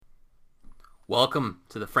Welcome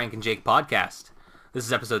to the Frank and Jake podcast. This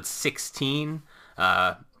is episode 16.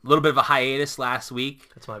 A little bit of a hiatus last week.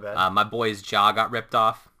 That's my bad. My boy's jaw got ripped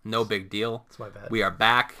off. No big deal. That's my bad. We are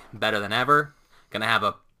back, better than ever. Gonna have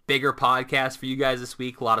a bigger podcast for you guys this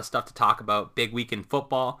week. A lot of stuff to talk about. Big week in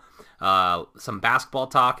football. Some basketball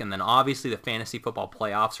talk, and then obviously the fantasy football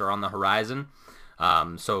playoffs are on the horizon.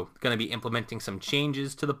 So going to be implementing some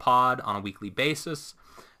changes to the pod on a weekly basis,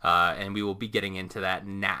 and we will be getting into that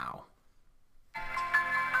now.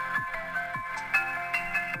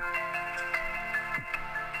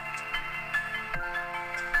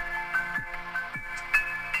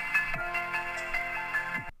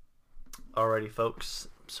 Alrighty, folks.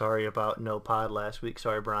 Sorry about no pod last week.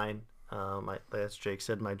 Sorry, Brian. As Jake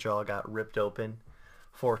said, my jaw got ripped open.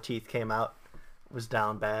 4 teeth came out. Was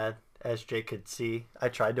down bad, as Jake could see. I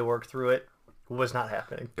tried to work through it. Was not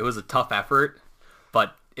happening. It was a tough effort,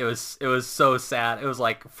 but it was so sad. It was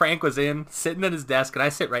like Frank was sitting at his desk, and I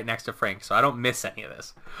sit right next to Frank, so I don't miss any of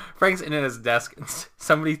this. Frank's sitting at his desk, and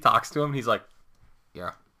somebody talks to him, and he's like,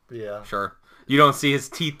 "Yeah, sure." You don't see his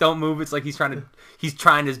teeth don't move. It's like he's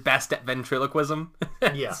trying his best at ventriloquism.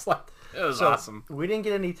 Yeah. It was awesome. We didn't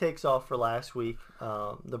get any takes off for last week.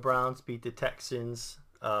 The Browns beat the Texans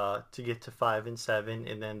to get to 5-7,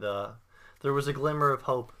 and then there was a glimmer of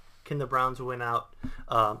hope. Can the Browns win out?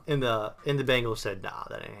 And the Bengals said, "Nah,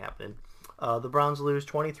 that ain't happening." The Browns lose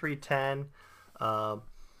 23-10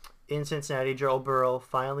 in Cincinnati. Joe Burrow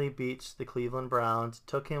finally beats the Cleveland Browns.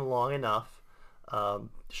 Took him long enough.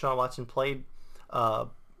 Deshaun Watson played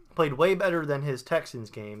way better than his Texans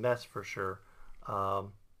game, that's for sure. Over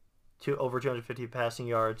 250 passing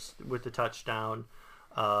yards with the touchdown.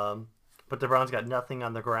 But the Browns got nothing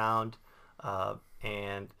on the ground,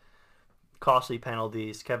 and costly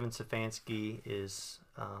penalties. Kevin Stefanski is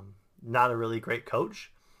not a really great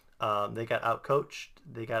coach. They got outcoached,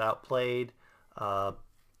 they got outplayed,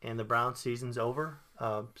 and the Browns season's over.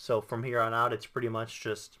 So from here on out, it's pretty much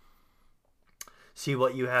just see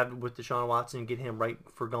what you have with Deshaun Watson, get him right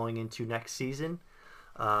for going into next season,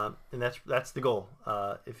 and that's the goal.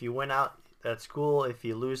 If you win out, that's cool. If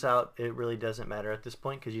you lose out, it really doesn't matter at this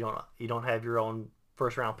point because you don't have your own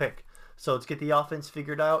first round pick. So let's get the offense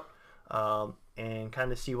figured out and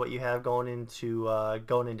kind of see what you have going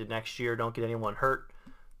into next year. Don't get anyone hurt.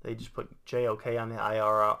 They just put JOK on the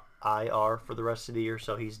IR for the rest of the year,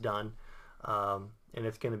 so he's done, and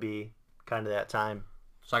it's going to be kind of that time.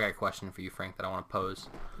 So I got a question for you, Frank, that I want to pose.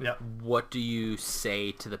 Yeah. What do you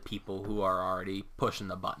say to the people who are already pushing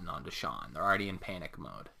the button on Deshaun? They're already in panic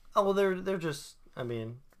mode. Oh, well, they're just,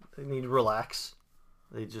 they need to relax.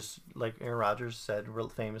 They just, like Aaron Rodgers said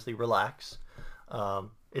famously, relax.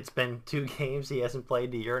 It's been 2 games. He hasn't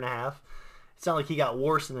played a year and a half. It's not like he got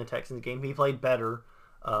worse in the Texans game. He played better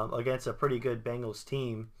against a pretty good Bengals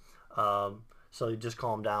team. So you just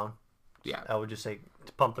calm down. Yeah. I would just say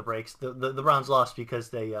to pump the brakes. The Browns lost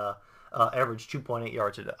because they averaged 2.8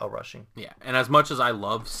 yards a rushing. Yeah, and as much as I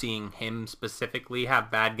love seeing him specifically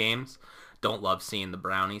have bad games, don't love seeing the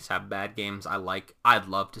Brownies have bad games. I'd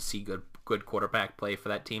love to see good quarterback play for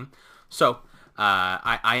that team. So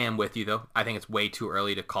I am with you though. I think it's way too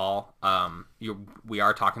early to call. We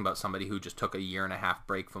are talking about somebody who just took a 1.5-year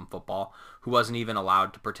break from football, who wasn't even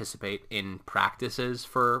allowed to participate in practices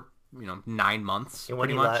for 9 months. And when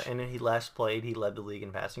he last played, he led the league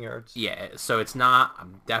in passing yards. Yeah, so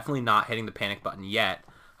I'm definitely not hitting the panic button yet.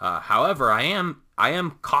 However, I am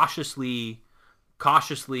cautiously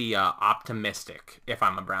optimistic if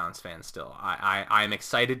I'm a Browns fan still. I am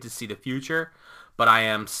excited to see the future, but I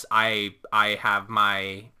have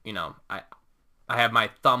my I have my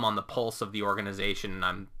thumb on the pulse of the organization, and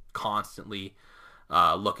I'm constantly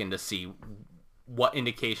looking to see what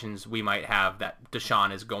indications we might have that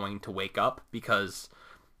Deshaun is going to wake up, because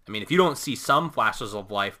if you don't see some flashes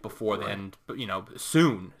of life before the end,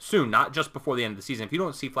 soon, not just before the end of the season, if you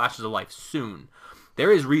don't see flashes of life soon,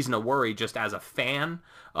 there is reason to worry just as a fan.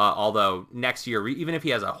 Although next year, even if he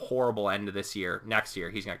has a horrible end of this year, next year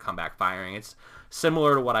he's going to come back firing. It's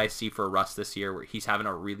similar to what I see for Russ this year, where he's having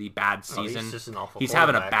a really bad season. He's just an awful He's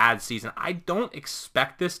having a bad season. I don't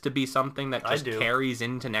expect this to be something that just carries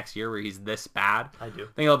into next year where he's this bad. I do. I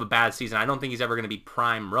think he'll have a bad season. I don't think he's ever going to be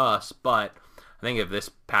prime Russ, but I think if this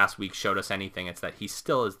past week showed us anything, it's that he's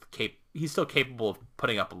still capable of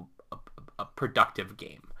putting up a productive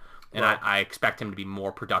game. And right. I expect him to be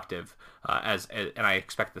more productive, and I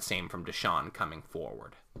expect the same from Deshaun coming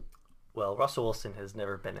forward. Well, Russell Wilson has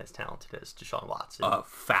never been as talented as Deshaun Watson.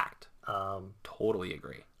 Fact. Totally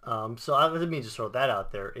agree. So let me just throw that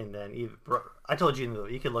out there, and then I told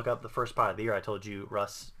you could look up the first part of the year. I told you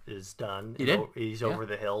Russ is done. You did? He's over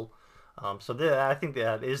the hill. I think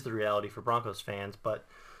that is the reality for Broncos fans. But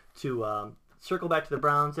to circle back to the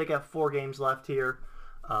Browns, they got 4 games left here.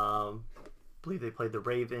 I believe they played the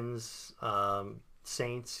Ravens,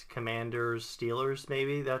 Saints, Commanders, Steelers.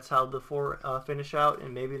 Maybe that's how the 4 finish out,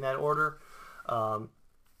 and maybe in that order.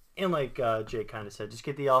 And like Jake kind of said, just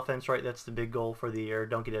get the offense right. That's the big goal for the year.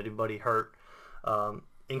 Don't get anybody hurt,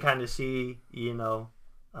 and kind of see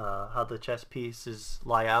how the chess pieces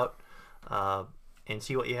lie out, and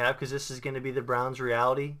see what you have, because this is going to be the Browns'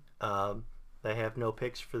 reality. They have no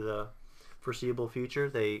picks for the foreseeable future.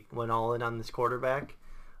 They went all in on this quarterback.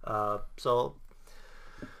 So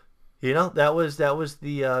that was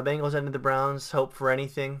the Bengals end of the Browns. Hope for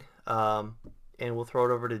anything, and we'll throw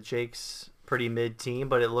it over to Jake's pretty mid team,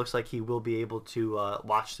 but it looks like he will be able to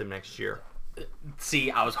watch them next year.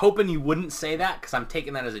 See, I was hoping you wouldn't say that because I'm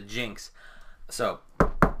taking that as a jinx. So,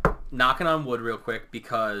 knocking on wood real quick,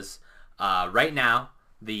 because right now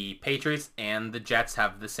the Patriots and the Jets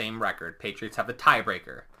have the same record. Patriots have the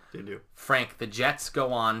tiebreaker. They do. Frank, the Jets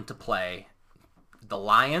go on to play the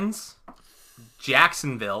Lions,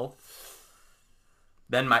 Jacksonville,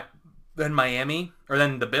 then Miami, or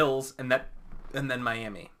then the Bills, and then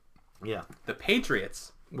Miami. Yeah. The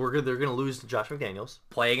Patriots They're going to lose to Josh McDaniels.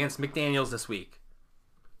 play against McDaniels this week.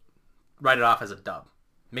 Write it off as a dub.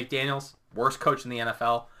 McDaniels, worst coach in the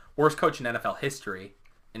NFL, worst coach in NFL history,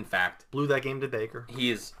 in fact. Blew that game to Baker.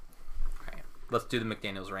 He is... Okay, let's do the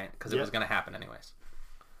McDaniels rant, because it was going to happen anyways.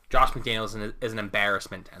 Josh McDaniels is an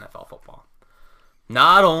embarrassment to NFL football.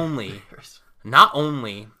 Not only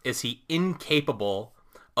is he incapable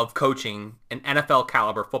of coaching an NFL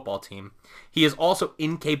caliber football team, he is also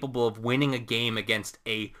incapable of winning a game against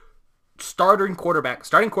a starting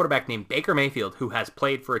quarterback named Baker Mayfield, who has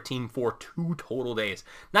played for a team for 2 total days.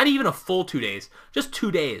 Not even a full 2 days, just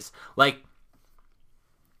 2 days. Like,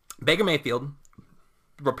 Baker Mayfield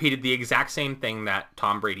repeated the exact same thing that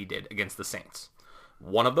Tom Brady did against the Saints.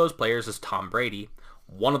 One of those players is Tom Brady.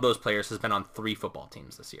 One of those players has been on 3 football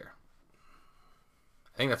teams this year.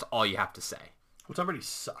 I think that's all you have to say. Well, Tom Brady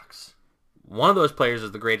sucks. One of those players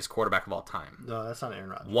is the greatest quarterback of all time. No, that's not Aaron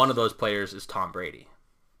Rodgers. One of those players is Tom Brady.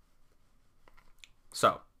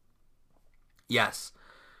 So, yes,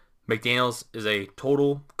 McDaniels is a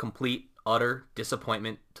total, complete, utter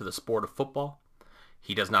disappointment to the sport of football.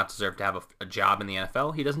 He does not deserve to have a job in the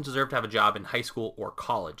NFL. He doesn't deserve to have a job in high school or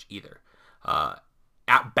college either.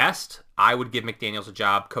 At best, I would give McDaniels a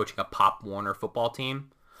job coaching a Pop Warner football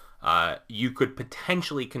team. You could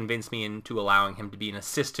potentially convince me into allowing him to be an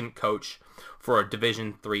assistant coach for a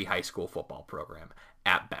Division III high school football program,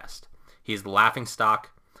 at best. He is the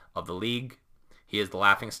laughingstock of the league. He is the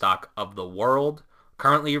laughingstock of the world.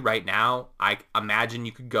 Currently, right now, I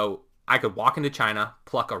imagine I could walk into China,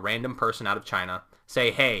 pluck a random person out of China,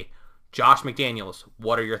 say, hey, Josh McDaniels,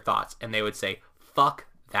 what are your thoughts? And they would say, fuck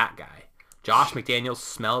that guy. Josh McDaniels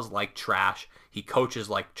smells like trash. He coaches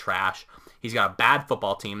like trash. He's got a bad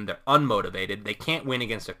football team. They're unmotivated. They can't win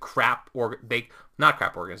against a crap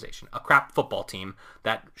football team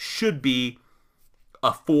that should be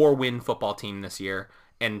a 4-win football team this year,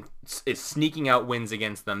 and is sneaking out wins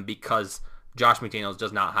against them because Josh McDaniels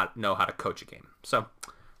does not know how to coach a game. So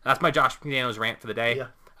that's my Josh McDaniels rant for the day.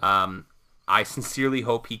 Yeah. I sincerely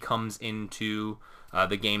hope he comes into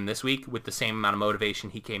the game this week with the same amount of motivation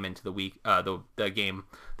he came into the game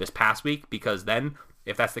this past week, because then,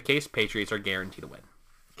 if that's the case, Patriots are guaranteed to win.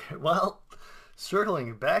 Well,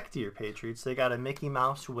 circling back to your Patriots, they got a Mickey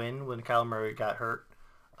Mouse win when Kyler Murray got hurt.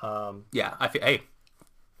 Yeah, I feel, hey,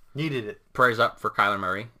 needed it. Prayers up for Kyler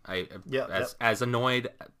Murray. As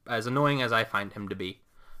annoying as I find him to be,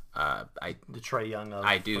 the Trae Young of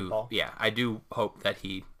football. Yeah, I do hope that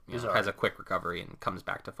he has a quick recovery and comes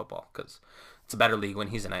back to football, because it's a better league when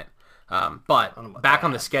he's in it. But back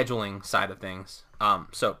on the scheduling side of things,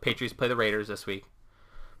 so Patriots play the Raiders this week.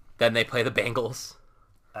 Then they play the Bengals.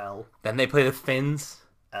 L. Then they play the Finns.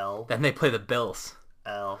 L. Then they play the Bills.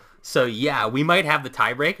 L. So yeah, we might have the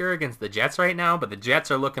tiebreaker against the Jets right now, but the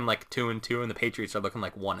Jets are looking like 2-2, and the Patriots are looking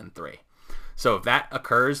like 1-3. So if that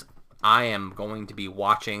occurs, I am going to be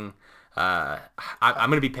watching. I'm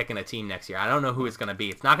going to be picking a team next year. I don't know who it's going to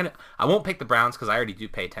be. I won't pick the Browns because I already do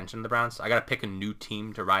pay attention to the Browns. I got to pick a new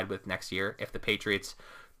team to ride with next year if the Patriots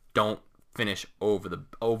don't finish over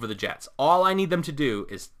the Jets. All I need them to do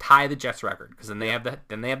is tie the Jets record, because then they have the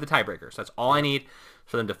tiebreakers. That's all I need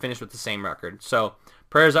for them to finish with the same record. So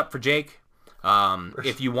prayers up for Jake.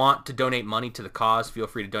 If you want to donate money to the cause, feel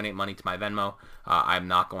free to donate money to my Venmo. I'm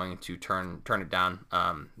not going to turn it down.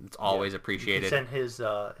 It's always appreciated. You can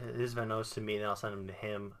send his Venmos to me, and I'll send them to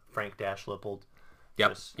him, Frank Lippold. Yep,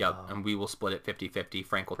 Just, yep. And we will split it 50-50.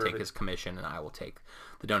 Frank will take Perfect. his commission, and I will take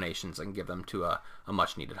the donations and give them to a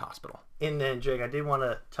much-needed hospital. And then, Jake, I did want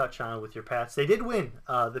to touch on with your Pats. They did win.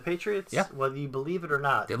 The Patriots, Yeah. whether you believe it or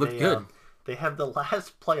not, They look good. They have the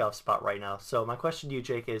last playoff spot right now. So my question to you,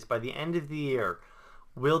 Jake, is by the end of the year,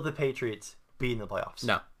 will the Patriots be in the playoffs?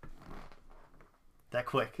 No. That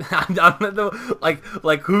quick.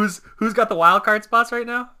 like who's got the wild card spots right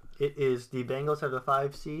now? It is the Bengals have the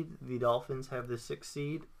 5 seed, the Dolphins have the 6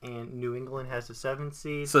 seed, and New England has the 7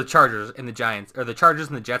 seed. So the Chargers and the Giants, or the Chargers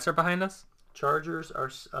and the Jets are behind us? Chargers are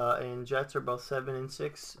and Jets are both 7 and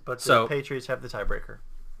 6, but the So- Patriots have the tiebreaker.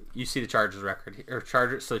 You see the Chargers record, or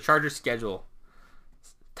Chargers. So the Chargers schedule: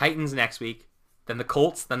 Titans next week, then the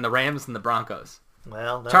Colts, then the Rams, and the Broncos.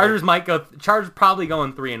 Well, Chargers might go. Chargers probably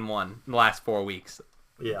going 3-1 in the last 4 weeks.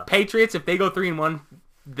 Yeah. Patriots, if they go 3-1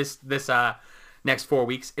 this next 4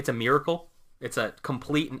 weeks, it's a miracle. It's a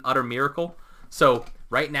complete and utter miracle. So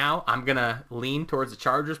right now, I'm gonna lean towards the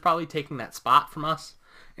Chargers probably taking that spot from us,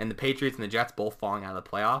 and the Patriots and the Jets both falling out of the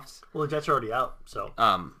playoffs. Well, the Jets are already out, so.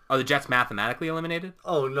 Are the Jets mathematically eliminated?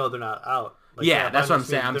 Oh no, they're not out. Like, Yeah, that's what I'm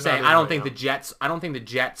just saying. mean I'm they're saying not I in don't right think now. the Jets. I don't think the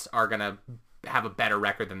Jets are gonna have a better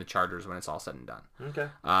record than the Chargers when it's all said and done. Okay.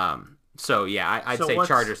 So yeah, I'd So say what's-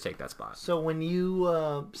 Chargers take that spot. So when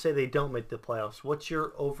you say they don't make the playoffs, what's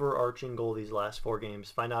your overarching goal these last 4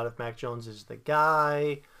 games? Find out if Mac Jones is the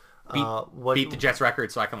guy. Beat the Jets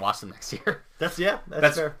record so I can watch them next year. That's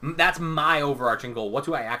fair. That's my overarching goal. What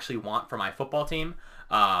do I actually want for my football team?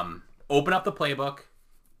 Open up the playbook.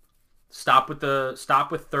 Stop with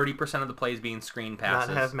 30% of the plays being screen passes.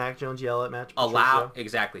 Not have Mac Jones yell at Matt Allow Patricia.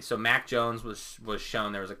 exactly. So Mac Jones was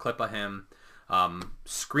shown. There was a clip of him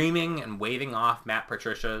screaming and waving off Matt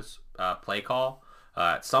Patricia's play call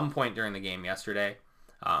at some point during the game yesterday.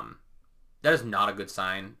 That is not a good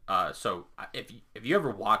sign. So if you ever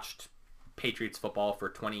watched Patriots football for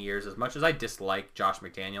 20 years, as much as I dislike Josh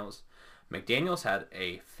McDaniels had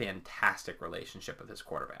a fantastic relationship with his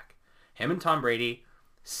quarterback. Him and Tom Brady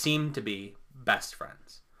seemed to be best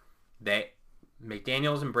friends.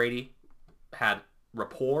 McDaniels and Brady had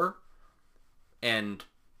rapport, and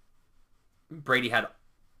Brady had,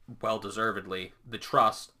 well-deservedly, the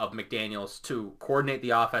trust of McDaniels to coordinate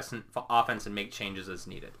the offense and make changes as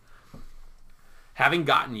needed. Having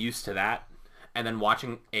gotten used to that, and then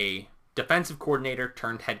watching a defensive coordinator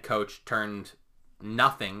turned head coach turned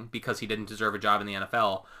nothing because he didn't deserve a job in the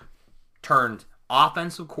NFL, turned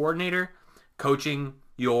offensive coordinator, coaching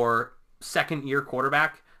your second-year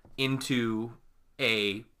quarterback into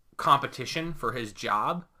a competition for his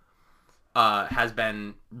job, has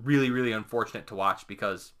been really, really unfortunate to watch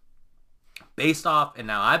because based off, and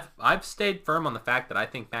now I've stayed firm on the fact that I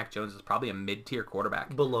think Mac Jones is probably a mid-tier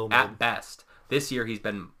quarterback. Below at mid. best. This year he's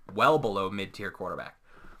been well below mid-tier quarterback.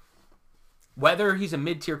 Whether he's a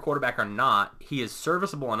mid-tier quarterback or not, he is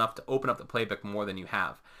serviceable enough to open up the playbook more than you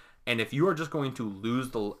have. And if you are just going to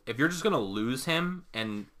lose him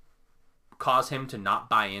and cause him to not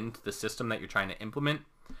buy into the system that you're trying to implement,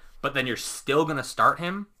 but then you're still going to start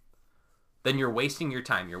him, then you're wasting your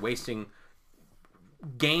time. You're wasting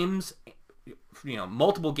games,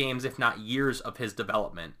 multiple games, if not years of his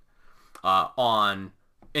development on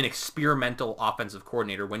an experimental offensive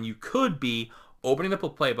coordinator when you could be opening up a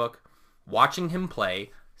playbook, watching him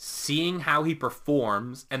play, seeing how he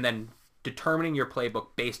performs, and then determining your playbook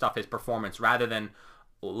based off his performance rather than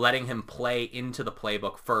letting him play into the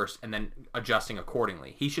playbook first and then adjusting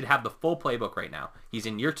accordingly. He should have the full playbook right now. He's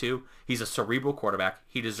in year 2. He's a cerebral quarterback.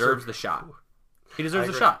 He deserves the shot. He deserves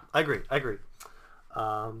a shot. I agree.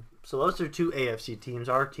 So those are 2 AFC teams,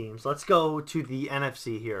 our teams. Let's go to the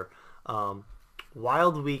NFC here.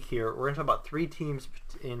 Wild week here. We're going to talk about 3 teams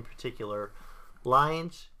in particular.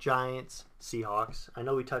 Lions, Giants, Seahawks. I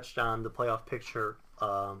know we touched on the playoff picture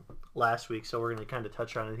last week, so we're going to kind of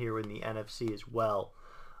touch on it here in the NFC as well.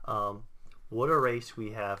 What a race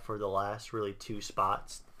we have for the last really 2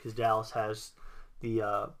 spots, because Dallas has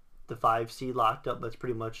the 5 seed locked up. That's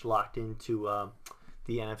pretty much locked into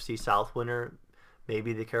the NFC South winner,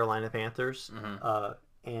 maybe the Carolina Panthers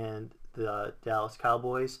and the Dallas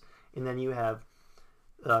Cowboys. And then you have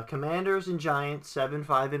Commanders and Giants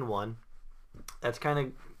 7-5-1. That's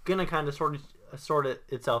kind of sort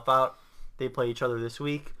itself out. They play each other this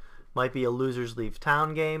week. Might be a losers leave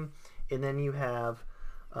town game. And then you have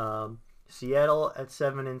Seattle at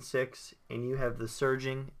 7-6, and you have the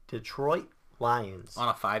surging Detroit Lions On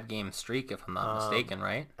a 5-game streak, if I'm not mistaken,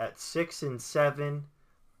 right? at 6-7.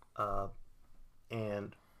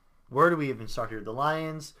 And where do we even start here? The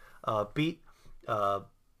Lions beat the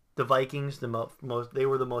Vikings. They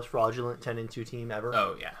were the most fraudulent 10-2 team ever.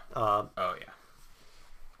 Oh yeah.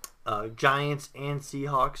 Giants and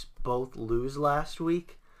Seahawks both lose last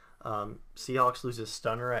week. Seahawks lose a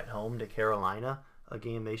stunner at home to Carolina, a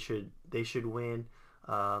game they should win.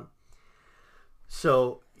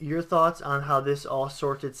 So your thoughts on how this all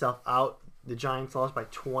sorts itself out? The Giants lost by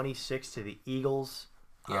 26 to the Eagles.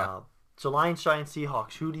 Yeah. So Lions, Giants,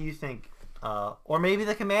 Seahawks. Who do you think, or maybe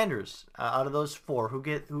the Commanders out of those four, who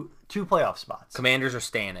get two playoff spots? Commanders are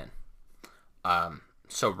staying in.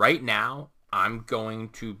 So right now, I'm going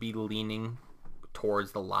to be leaning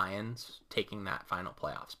towards the Lions taking that final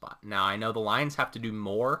playoff spot. Now, I know the Lions have to do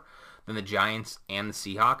more than the Giants and the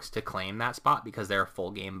Seahawks to claim that spot because they're a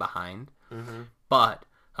full game behind. Mm-hmm. But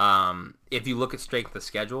if you look at strength of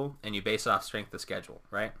schedule and you base it off strength of schedule,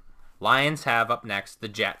 right? Lions have up next the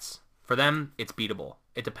Jets. For them, it's beatable.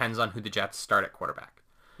 It depends on who the Jets start at quarterback.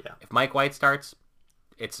 Yeah. If Mike White starts,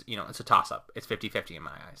 it's a toss-up. It's 50-50 in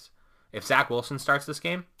my eyes. If Zach Wilson starts this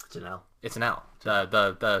game, It's an L. it's an L.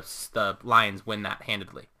 The Lions win that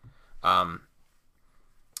handedly. Then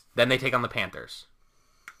they take on the Panthers.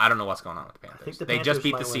 I don't know what's going on with the Panthers. the They Panthers just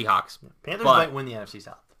beat the might win. Seahawks. Panthers But- might win the NFC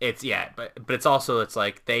South. It's but it's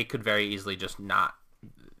like they could very easily just not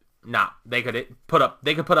they could put up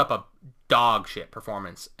a dog shit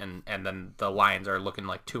performance and then the Lions are looking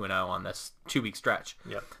like 2-0 on this 2-week stretch.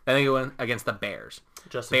 Yep. Then they go in against the Bears.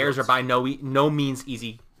 Justin Bears Fields. are by no means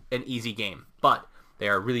an easy game, but they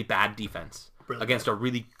are a really bad defense Really against a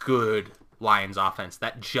really good Lions offense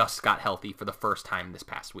that just got healthy for the first time this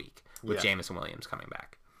past week with Yeah. Jameson Williams coming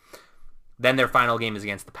back. Then their final game is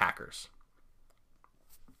against the Packers.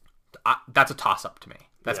 That's a toss-up to me.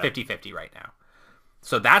 That's Yeah. 50-50 right now.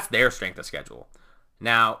 So that's their strength of schedule.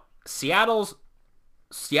 Now, Seattle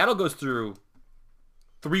goes through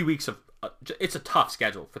 3 weeks of... it's a tough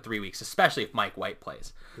schedule for 3 weeks, especially if Mike White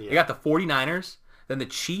plays. Yeah. They got the 49ers, then the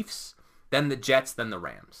Chiefs, then the Jets, then the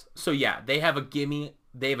Rams. So yeah, they have a gimme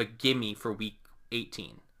for week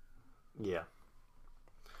 18. Yeah.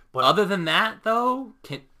 But other than that, though,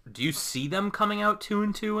 do you see them coming out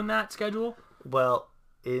 2-2 in that schedule? Well,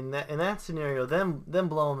 in that scenario, them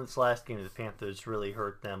blowing this last game to the Panthers really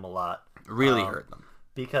hurt them a lot. Really hurt them.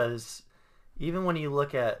 Because even when you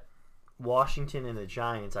look at Washington and the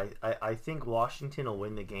Giants, I think Washington will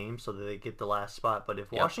win the game so that they get the last spot. But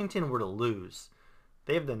if Washington were to lose,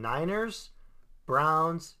 they have the Niners,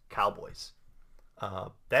 Browns, Cowboys.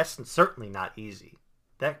 That's certainly not easy.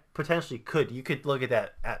 That potentially you could look at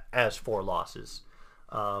that as 4 losses.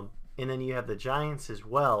 And then you have the Giants as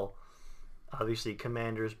well. Obviously,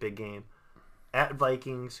 Commanders, big game. At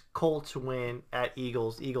Vikings, Colts win. At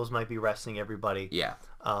Eagles, Eagles might be resting everybody. Yeah.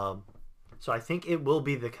 So I think it will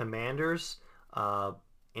be the Commanders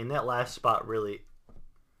in that last spot. Really,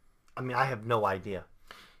 I mean, I have no idea.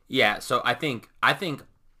 Yeah, so I think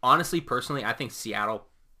honestly, personally, I think Seattle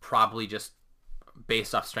probably just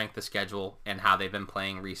based off strength of schedule and how they've been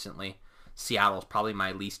playing recently, Seattle's probably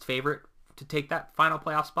my least favorite to take that final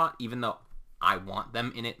playoff spot, even though I want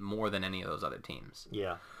them in it more than any of those other teams.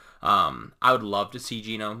 Yeah. I would love to see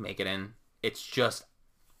Geno make it in. It's just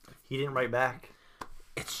He didn't write back.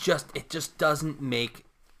 it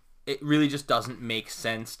really just doesn't make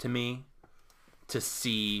sense to me to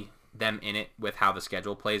see them in it with how the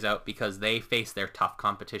schedule plays out because they face their tough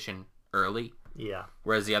competition early. Yeah.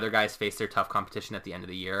 Whereas the other guys face their tough competition at the end of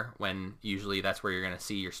the year when usually that's where you're going to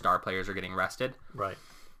see your star players are getting rested. Right.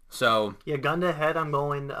 So, Yeah, gun to head, I'm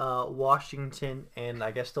going Washington and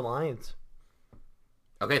I guess the Lions.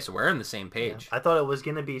 okay, so we're on the same page. I thought it was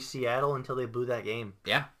going to be Seattle until they blew that game.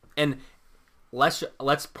 Yeah. And let's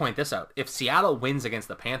point this out. If Seattle wins against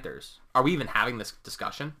the Panthers, are we even having this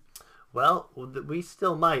discussion? We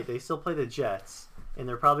still might. They still play the Jets, and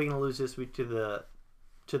they're probably going to lose this week to the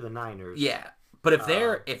Niners. Yeah. But if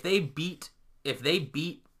they beat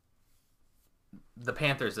the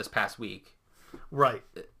Panthers this past week, Right.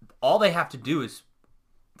 all they have to do is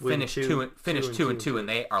Win finish two and 2-2 two. and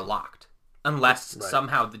they are locked. Unless Right.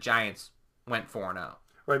 somehow the Giants went 4-0.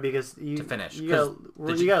 Right, because you To finish, you 'cause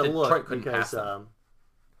gotta Detroit look couldn't because pass them.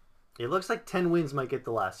 it looks like 10 wins might get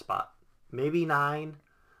the last spot, maybe 9.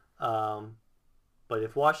 But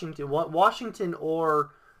if Washington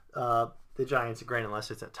or the Giants, granted, unless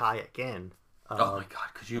it's a tie again, Oh my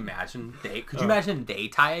god, could you imagine they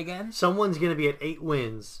tie again? someone's gonna be at 8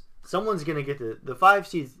 wins. Someone's gonna get the 5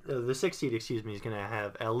 seed, the 6 seed, excuse me, is gonna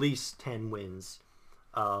have at least 10 wins,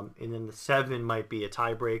 and then the 7 might be a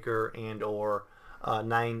tiebreaker and or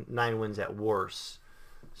 9 wins at worst.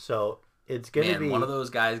 So it's gonna be one of those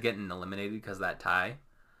guys getting eliminated because of that tie.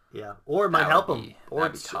 yeah, or it might That help would them, be- or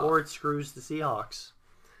that'd be tough. it screws the Seahawks.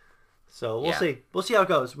 So we'll Yeah. see. We'll see how it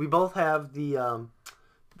goes. We both have the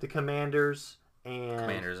Commanders and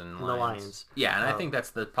Commanders and the Lions. Lions. Yeah, and I think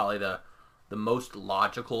that's probably the most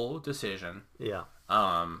logical decision. Yeah.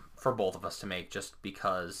 For both of us to make, just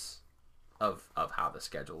because of how the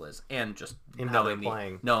schedule is, and just And how they're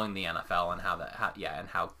playing. knowing the NFL and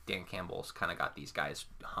how Dan Campbell's kind of got these guys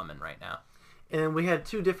humming right now. And we had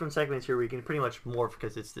two different segments here. We can pretty much morph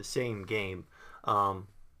because it's the same game.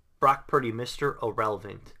 Brock Purdy, Mr.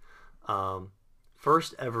 Irrelevant.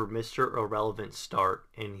 First ever Mr. Irrelevant start,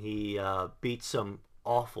 and he beat some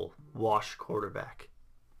awful wash quarterback.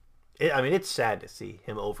 It's sad to see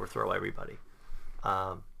him overthrow everybody.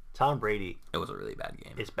 Tom Brady. It was a really bad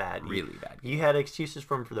game. It's bad. Really bad game. You had excuses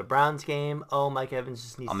for him for the Browns game. Oh, Mike Evans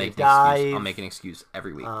just needs to dive. I'll make an excuse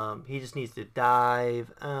every week. He just needs to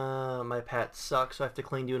dive. My Pats suck, so I have to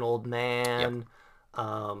cling to an old man.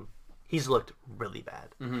 Yep. He's looked really bad.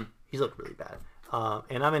 Mm-hmm. He's looked really bad.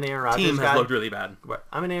 And I'm an Aaron Rodgers Team guy. has looked really bad.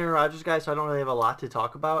 I'm an Aaron Rodgers guy, so I don't really have a lot to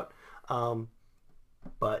talk about.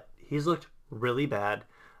 But he's looked really bad.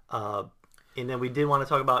 And then we did want to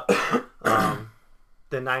talk about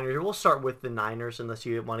the Niners. We'll start with the Niners, unless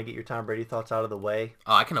you want to get your Tom Brady thoughts out of the way.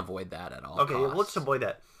 Oh, I can avoid that at all. Okay, costs. let's avoid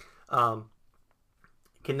that.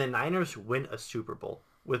 Can the Niners win a Super Bowl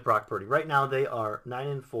with Brock Purdy? Right now, they are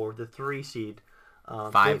 9-4, the 3 seed.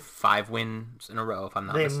 Five wins in a row, if I'm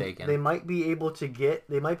not mistaken. They might be able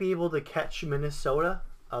to catch Minnesota.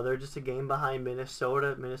 They're just a game behind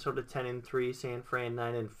Minnesota. Minnesota 10-3, San Fran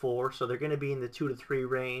 9-4. So they're going to be in the 2-3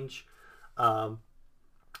 range.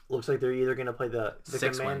 Looks like they're either going to play the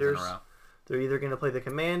 6 Commanders. wins in a row. They're either going to play the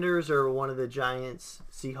Commanders or one of the Giants,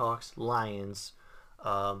 Seahawks, Lions.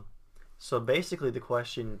 So basically, the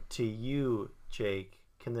question to you, Jake,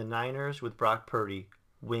 can the Niners with Brock Purdy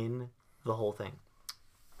win the whole thing?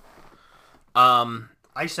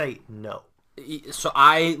 I say no. So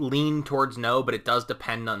I lean towards no, but it does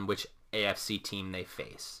depend on which AFC team they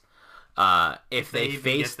face. If they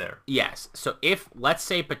face there. Yes. So if, let's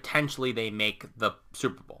say, potentially they make the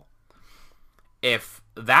Super Bowl. If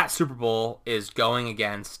that Super Bowl is going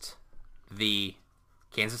against the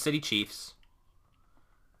Kansas City Chiefs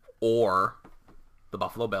or the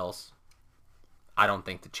Buffalo Bills, I don't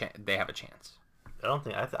think they have a chance. I don't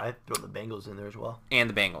think I throw the Bengals in there as well. And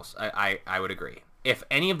the Bengals. I would agree. If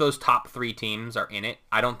any of those top 3 teams are in it,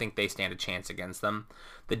 I don't think they stand a chance against them.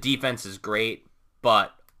 The defense is great,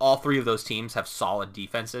 but all 3 of those teams have solid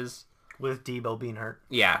defenses. With Debo being hurt.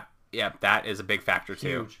 Yeah, that is a big factor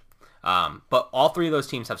too. Huge. But all 3 of those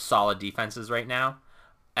teams have solid defenses right now,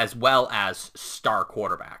 as well as star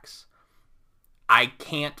quarterbacks. I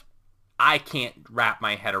can't wrap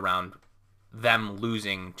my head around them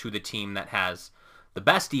losing to the team that has the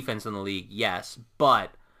best defense in the league, yes,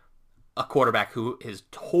 but a quarterback who is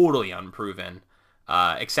totally unproven,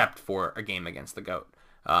 except for a game against the GOAT.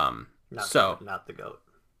 Not the GOAT.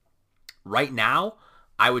 Right now,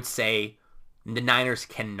 I would say the Niners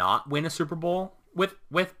cannot win a Super Bowl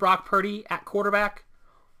with Brock Purdy at quarterback.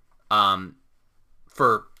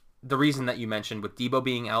 For the reason that you mentioned, with Debo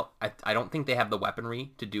being out, I don't think they have the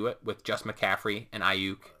weaponry to do it with just McCaffrey and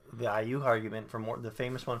Ayuk. The Ayuk argument from the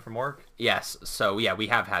famous one from work. Yes, so yeah, we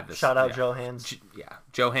have had this. Shout out Joe Hands.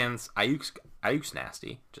 Joe Hands. Ayuk's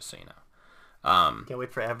nasty, just so you know. Can't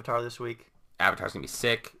wait for Avatar this week. Avatar's gonna be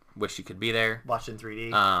sick. Wish you could be there. Watch in 3D.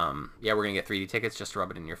 Yeah, we're gonna get 3D tickets just to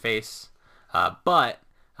rub it in your face. But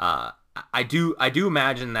I do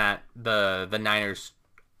imagine that the Niners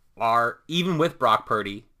are, even with Brock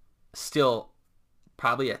Purdy, still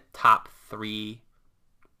probably a top 3,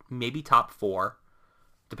 maybe top 4.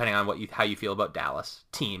 Depending on how you feel about Dallas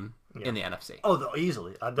team in the NFC. Oh,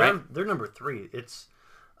 easily. They're number 3. It's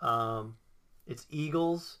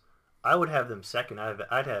Eagles. I would have them second.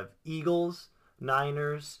 I'd have Eagles,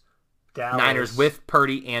 Niners, Dallas. Niners with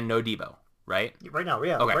Purdy and no Debo, right? Right now,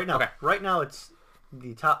 yeah. Okay, Right now, it's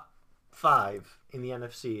the top 5 in the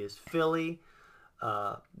NFC is Philly,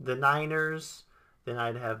 the Niners. Then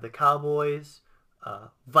I'd have the Cowboys,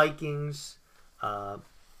 Vikings.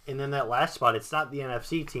 And then that last spot, it's not the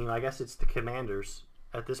NFC team. I guess it's the Commanders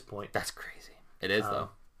at this point. That's crazy. It is, though.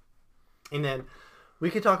 And then we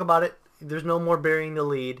could talk about it. There's no more burying the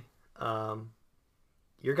lead.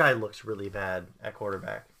 Your guy looks really bad at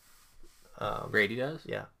quarterback. Brady does?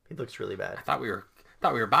 Yeah, he looks really bad. I thought we were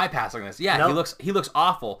bypassing this. Yeah, Nope. he looks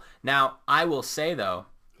awful. Now, I will say, though.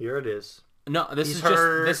 Here it is. No, He's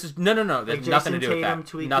hurt. No. There's nothing to do with Tatum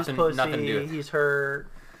that. Nothing to do with it. He's hurt.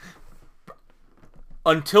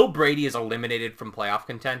 Until Brady is eliminated from playoff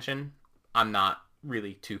contention, I'm not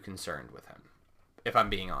really too concerned with him, if I'm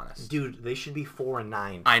being honest. Dude, they should be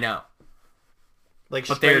 4-9. I know.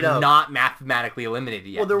 But they're not mathematically eliminated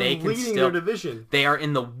yet. Well, they're leading their division. They are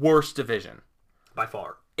in the worst division. By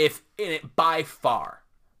far. if in it by far,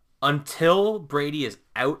 until Brady is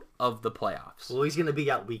out of the playoffs, Well, he's gonna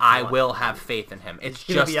be out week I one. will have faith in him. It's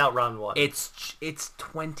He's gonna just be out round one. it's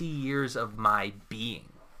 20 years of my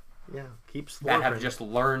being Yeah, keep that slurping. have just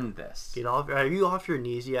learned this. Get off. Are you off your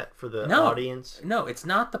knees yet for the No. audience? No, it's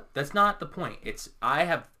not that's not the point. It's I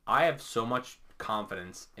have so much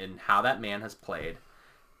confidence in how that man has played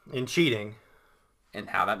And cheating. and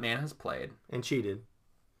how that man has played And cheated.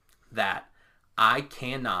 that I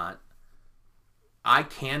cannot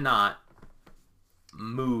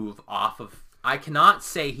move off of. I cannot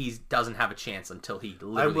say he doesn't have a chance until he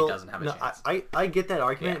literally doesn't have a chance. I get that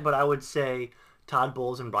argument, Yeah. but I would say Todd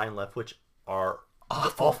Bowles and Brian Leftwich are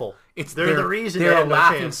awful. They're the reason they're they a have no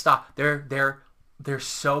laughing chance. stock. They're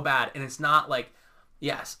so bad, and it's not like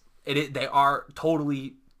yes, they are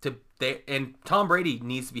totally and Tom Brady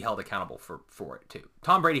needs to be held accountable for it too.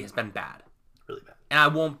 Tom Brady has been bad, Really bad. and I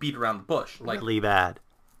won't beat around the bush. Like Really bad.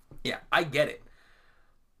 yeah, I get it.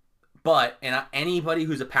 But anybody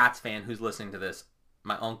who's a Pats fan who's listening to this,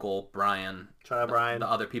 my uncle Brian, Shout out Brian. the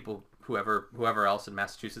other people, whoever else in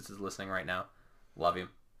Massachusetts is listening right now, love you.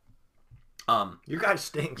 Your guy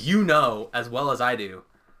stinks. You know as well as I do,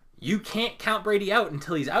 you can't count Brady out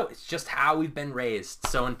until he's out. It's just how we've been raised.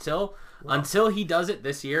 So until he does it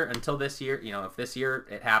this year, if this year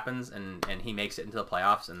it happens and he makes it into the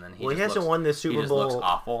playoffs and then he hasn't won the Super he just Bowl. looks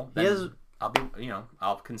awful. Then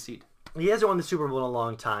I'll concede. He hasn't won the Super Bowl in a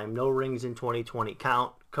long time. No rings in 2020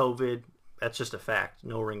 count. COVID, that's just a fact.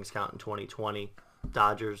 No rings count in 2020.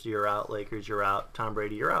 Dodgers, you're out. Lakers, you're out. Tom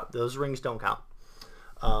Brady, you're out. Those rings don't count.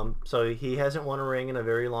 So he hasn't won a ring in a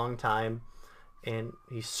very long time, and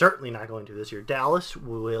he's certainly not going to this year. Dallas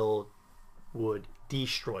would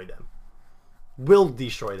destroy them. Will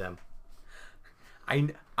destroy them.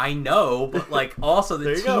 I know, but like also the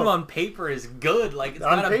There you team go. on paper is good. Like it's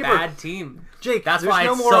On not paper. a bad team. Jake, That's there's why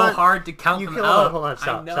no it's more so on- hard to count You them can't, out. hold on,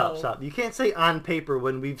 I know. stop. You can't say on paper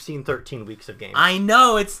when we've seen 13 weeks of games. I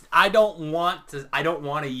know it's. I don't want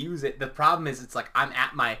to use it. The problem is, it's like I'm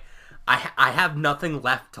at my. I have nothing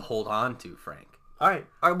left to hold on to, Frank. All right.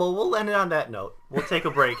 Well, we'll end it on that note. We'll take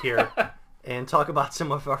a break here and talk about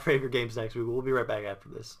some of our favorite games next week. We'll be right back after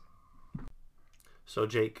this. So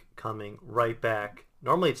Jake coming right back.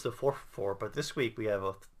 Normally it's the 4-4, but this week we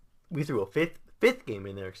threw a fifth game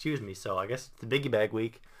in there. Excuse me. So I guess it's the Biggie Bag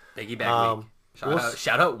week. Biggie bag week.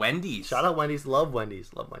 Shout out Wendy's. Shout out Wendy's. Love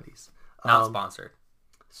Wendy's. Not sponsored.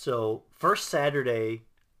 So first Saturday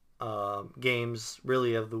games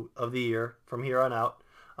really of the year from here on out,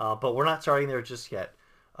 but we're not starting there just yet.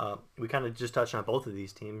 We kind of just touched on both of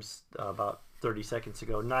these teams about 30 seconds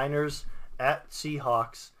ago. Niners at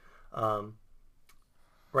Seahawks.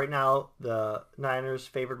 Right now the Niners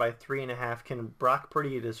favored by 3.5. Can Brock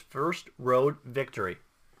Purdy get his first road victory?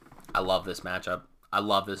 I love this matchup.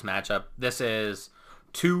 This is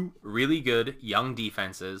two really good young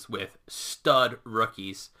defenses with stud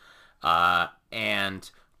rookies, and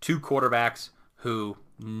two quarterbacks who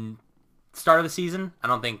start of the season, I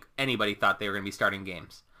don't think anybody thought they were going to be starting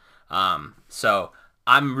games. So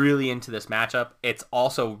I'm really into this matchup. It's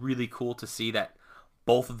also really cool to see that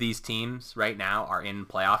both of these teams right now are in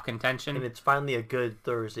playoff contention. And it's finally a good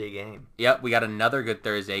Thursday game. Yep, we got another good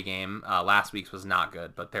Thursday game. Last week's was not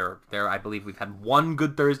good, but I believe we've had one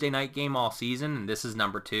good Thursday night game all season, and this is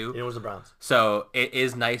number 2. And it was the Browns. So it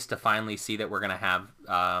is nice to finally see that we're gonna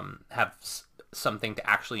have something to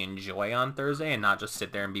actually enjoy on Thursday and not just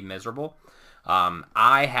sit there and be miserable.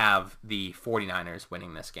 I have the 49ers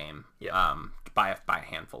winning this game. Yeah. By a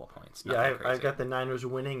handful of points. Yeah, Nothing I've crazy. got the Niners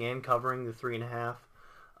winning and covering the 3.5.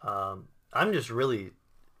 I'm just really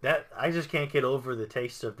I just can't get over the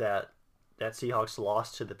taste of that Seahawks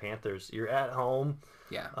loss to the Panthers. You're at home,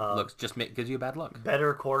 Yeah, gives you a bad look.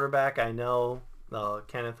 better quarterback. I know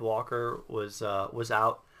Kenneth Walker was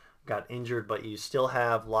out, got injured, but you still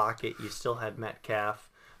have Lockett. You still had Metcalf.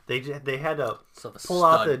 They had to So the pull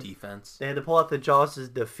out stud the defense. They had to pull out the jaws'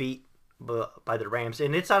 defeat by the Rams,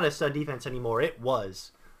 and it's not a stud defense anymore. It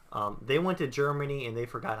was. They went to Germany and they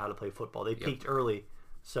forgot how to play football. They peaked early,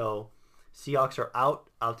 so Seahawks are out.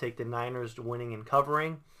 I'll take the Niners winning and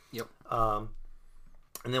covering. Yep. And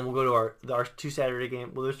then we'll go to our 2 Saturday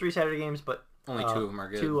games. Well, there's 3 Saturday games, but Only 2 of them are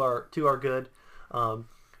good. Two are good.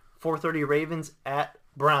 4:30 Ravens at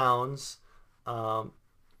Browns.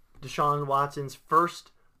 Deshaun Watson's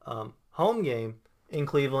first home game in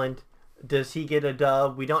Cleveland. Does he get a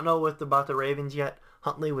dub? We don't know about the Ravens yet.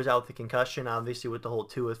 Huntley was out with the concussion, obviously with the whole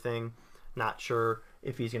Tua thing. Not sure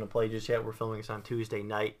if he's going to play just yet. We're filming this on Tuesday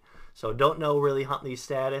night, so don't know really Huntley's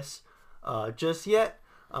status just yet.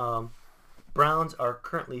 Browns are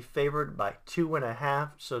currently favored by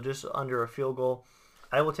 2.5, so just under a field goal.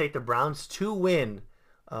 I will take the Browns to win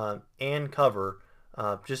and cover,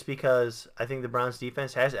 just because I think the Browns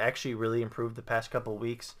defense has actually really improved the past couple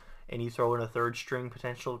weeks, and you throw in a third string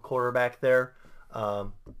potential quarterback there,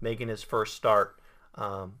 making his first start.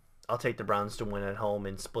 I'll take the Browns to win at home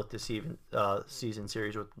and split the season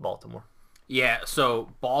series with Baltimore. Yeah, so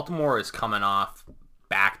Baltimore is coming off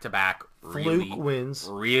back-to-back Fluke wins.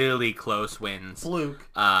 Really close wins. Fluke.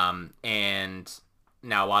 And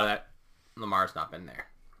now a lot of that, Lamar's not been there.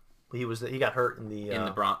 He got hurt in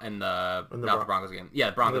the Broncos game. Yeah,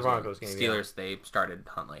 the Broncos game. Steelers, yeah. They started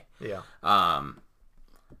Huntley. Yeah.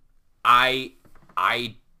 I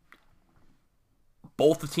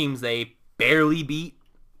both the teams they barely beat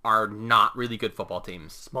are not really good football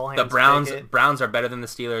teams. Small hands. The Browns are better than the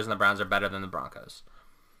Steelers, and the Browns are better than the Broncos.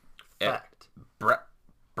 Fact.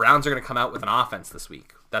 Browns are going to come out with an offense this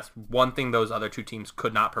week. That's one thing those other two teams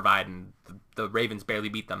could not provide, and the Ravens barely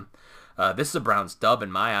beat them. This is a Browns dub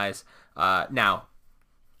in my eyes. Now,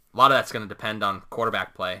 a lot of that's going to depend on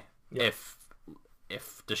quarterback play. Yep.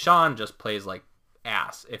 If Deshaun just plays like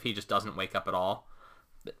ass, if he just doesn't wake up at all,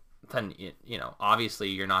 then obviously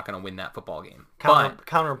you're not going to win that football game.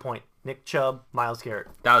 Counterpoint: Nick Chubb, Myles Garrett.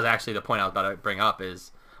 That was actually the point I was about to bring up.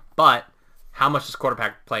 But how much does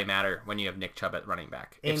quarterback play matter when you have Nick Chubb at running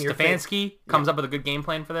back? If Stefanski comes up with a good game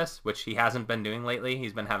plan for this, which he hasn't been doing lately,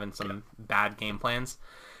 he's been having some bad game plans.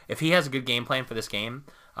 If he has a good game plan for this game,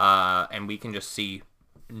 and we can just see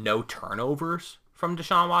no turnovers from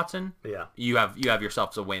Deshaun Watson, you have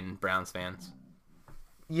yourselves a win, Browns fans.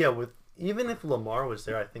 Yeah, even if Lamar was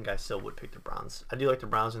there, I think I still would pick the Browns. I do like the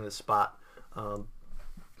Browns in this spot,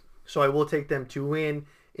 so I will take them to win.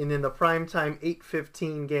 And then the primetime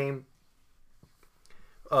 8:15 game,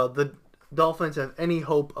 the Dolphins have any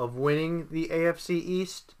hope of winning the AFC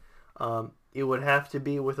East, it would have to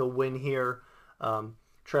be with a win here.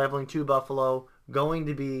 Traveling to Buffalo, going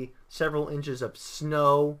to be several inches of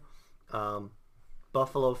snow.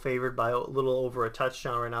 Buffalo favored by a little over a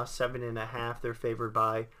touchdown right now, 7.5. They're favored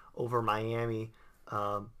by over Miami.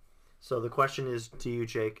 So the question is to you,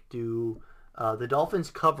 Jake: do the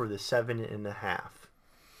Dolphins cover the 7.5,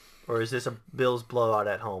 or is this a Bills blowout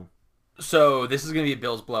at home? So this is going to be a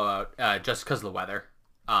Bills blowout, just because of the weather.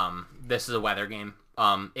 This is a weather game.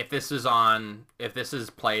 If this is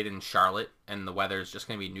played in Charlotte and the weather is just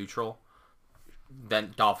going to be neutral,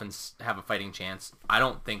 then Dolphins have a fighting chance. I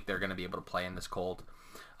don't think they're going to be able to play in this cold.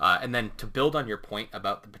 And then to build on your point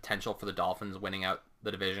about the potential for the Dolphins winning out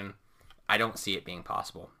the division, I don't see it being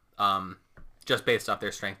possible. Just based off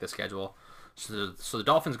their strength of schedule. So the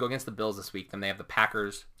Dolphins go against the Bills this week. Then they have the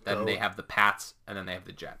Packers. Then they have the Pats, and then they have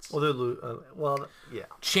the Jets. Well, yeah.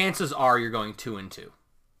 Chances are you're going 2-2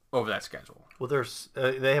 over that schedule. Well,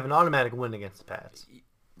 they have an automatic win against the Pats.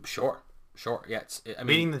 Sure. Yeah,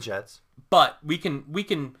 beating the Jets. But we can,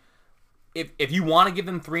 if you want to give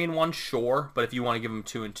them 3-1, sure. But if you want to give them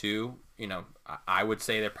 2-2, I would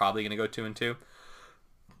say they're probably going to go 2-2.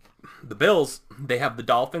 The Bills, they have the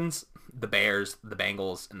Dolphins, the Bears, the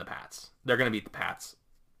Bengals, and the Pats. They're going to beat the Pats.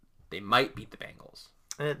 They might beat the Bengals.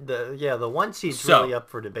 The one seed's really up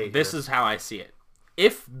for debate. This is how I see it.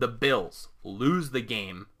 If the Bills lose the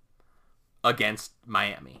game against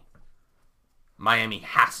Miami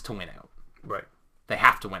has to win out. Right. They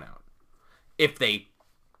have to win out.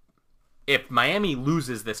 If Miami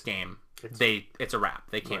loses this game, it's a wrap.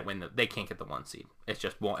 They can't win. They can't get the one seed. It's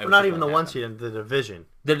just won't. Not even the one seed in the division.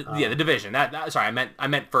 The division. Sorry, I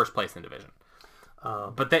meant first place in the division.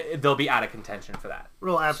 But they'll be out of contention for that.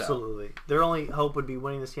 Well, absolutely. So. Their only hope would be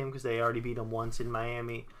winning this game because they already beat them once in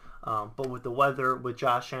Miami. But with the weather, with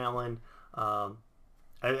Josh Allen,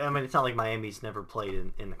 I mean, it's not like Miami's never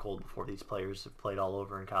played in the cold before. These players have played all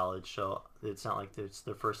over in college, so it's not like it's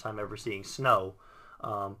their first time ever seeing snow.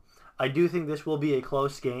 I do think this will be a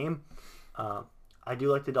close game. I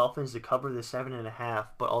do like the Dolphins to cover the 7.5,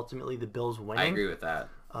 but ultimately the Bills winning. I agree with that.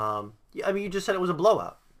 Yeah, I mean, you just said it was a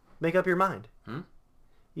blowout. Make up your mind.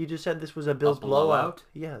 You just said this was a Bills blowout.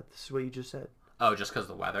 Yeah, this is what you just said. Oh, just because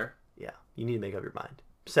of the weather? Yeah, you need to make up your mind.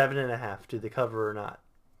 7.5, do they cover or not?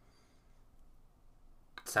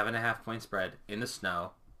 7.5 point spread in the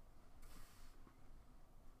snow.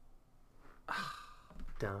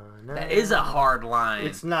 That is a hard line.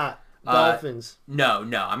 It's not. Dolphins. No.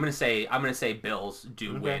 I'm gonna say Bills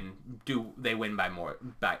win. They win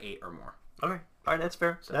by 8 or more. Okay. All right, that's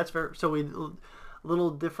fair. That's fair. So we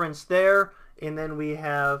little difference there, and then we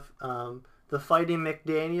have the Fighting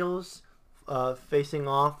McDaniels facing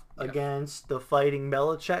off against the Fighting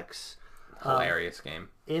Belichick's. Hilarious game.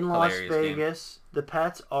 In Las Vegas, the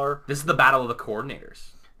Pats are... This is the battle of the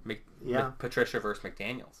coordinators. Patricia versus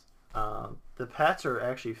McDaniels. The Pats are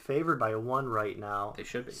actually favored by 1 right now. They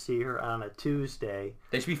should be. See here on a Tuesday.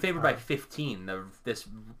 They should be favored by 15. This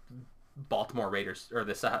Baltimore Raiders or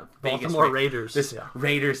this Baltimore Raiders. This yeah.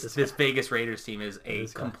 This Vegas Raiders team is a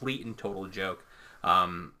This guy. complete and total joke.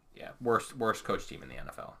 Worst coach team in the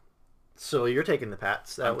NFL. So you're taking the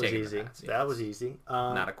Pats. That I'm was taking the easy. Pats, That yes. was easy.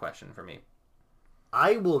 Not a question for me.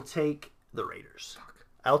 I will take the Raiders.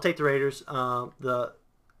 I'll take the Raiders.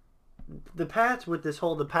 The Pats with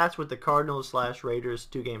the Cardinals / Raiders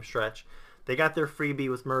 2-game stretch, they got their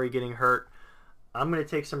freebie with Murray getting hurt. I'm going to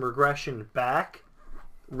take some regression back.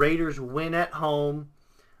 Raiders win at home.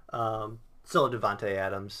 Still Devontae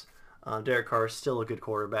Adams. Derek Carr is still a good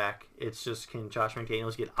quarterback. It's just, can Josh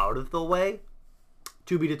McDaniels get out of the way?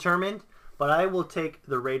 To be determined. But I will take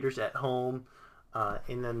the Raiders at home.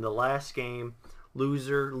 And then the last game,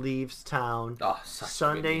 loser leaves town. Oh, such a good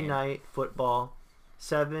Sunday game. night football.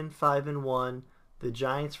 7-5-1. The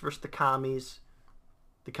Giants versus the Commies.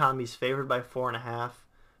 The Commies favored by 4.5.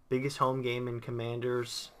 Biggest home game in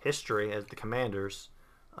Commanders history as the Commanders.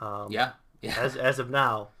 Yeah. As of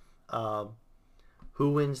now,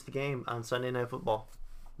 who wins the game on Sunday Night Football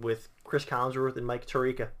with Chris Collinsworth and Mike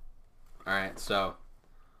Tirica? All right, so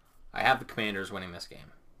I have the Commanders winning this game.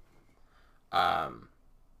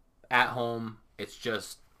 At home, it's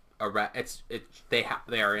just they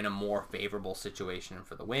are in a more favorable situation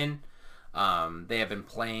for the win. They have been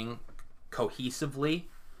playing cohesively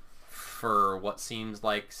for what seems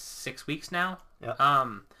like 6 weeks now. Yep.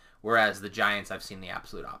 Whereas the Giants, I've seen the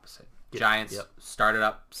absolute opposite. Giants started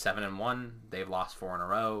up 7-1. They've lost 4 in a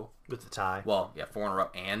row. With the tie. Well, 4 in a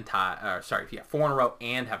row and tie. 4 in a row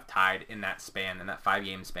and have tied in that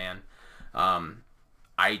 5-game span.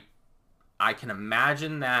 I can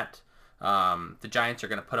imagine that the Giants are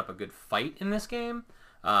going to put up a good fight in this game.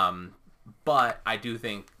 But I do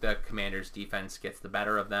think the Commanders' defense gets the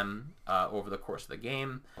better of them over the course of the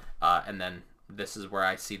game. And then this is where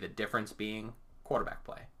I see the difference being quarterback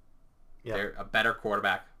play. Yeah. They're a better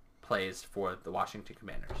quarterback plays for the Washington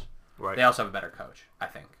Commanders. Right. They also have a better coach, I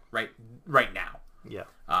think, right now. Yeah.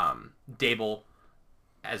 Dable,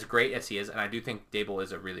 as great as he is, and I do think Dable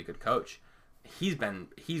is a really good coach, he's been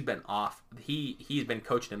off. He's been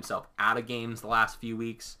coaching himself out of games the last few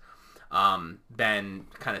weeks. Been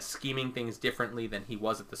kind of scheming things differently than he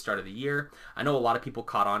was at the start of the year. I know a lot of people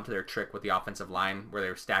caught on to their trick with the offensive line where they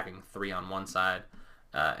were stacking 3 on one side,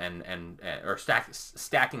 or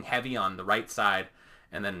stacking heavy on the right side,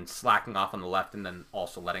 and then slacking off on the left, and then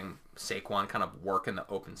also letting Saquon kind of work in the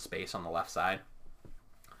open space on the left side.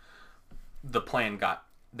 The plan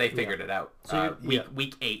they figured it out. So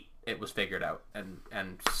week 8, it was figured out,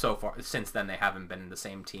 and so far since then they haven't been the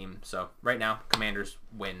same team. So right now, Commanders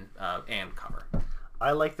win and cover.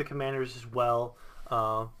 I like the Commanders as well.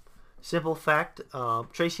 Simple fact: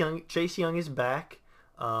 Chase Young is back,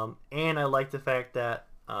 and I like the fact that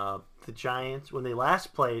the Giants, when they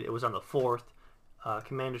last played, it was on the 4th.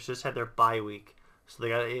 Commanders just had their bye week, so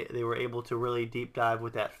they were able to really deep dive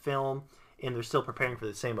with that film, and they're still preparing for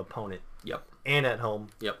the same opponent. Yep. And at home.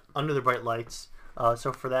 Yep. Under the bright lights.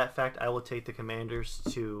 So for that fact, I will take the Commanders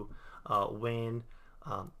to win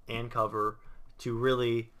and cover, to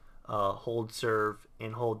really hold serve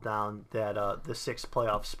and hold down that the 6th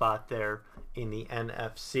playoff spot there in the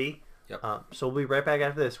NFC. Yep. So we'll be right back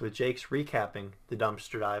after this with Jake's recapping the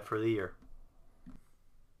dumpster dive for the year.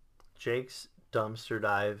 Jake's dumpster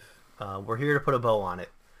dive. We're here to put a bow on it.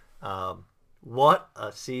 What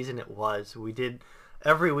a season it was. We did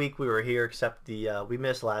every week we were here except we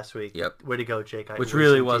missed last week. Yep. Way to go, Jake. Which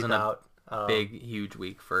really wasn't a big, huge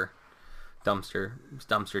week for dumpster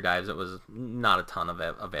dives. It was not a ton of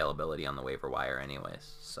availability on the waiver wire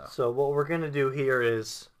anyways. So what we're going to do here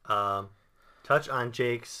is touch on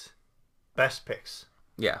Jake's best picks.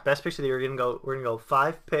 Yeah. Best picks of the year. We're gonna go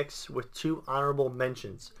 5 picks with 2 honorable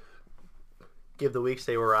mentions. Give the weeks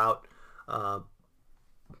they were out. And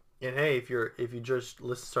hey, if you just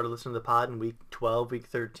started listening to the pod in week 12, week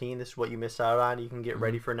 13, this is what you missed out on. You can get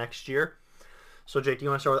ready for next year. So Jake, do you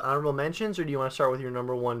want to start with honorable mentions, or do you want to start with your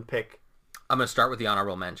number 1 pick? I'm going to start with the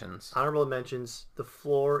honorable mentions. Honorable mentions. The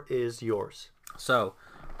floor is yours. So,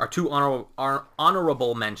 our 2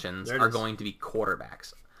 honorable mentions are going to be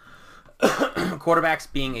quarterbacks.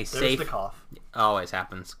 Quarterbacks being a safe... There's the cough. Always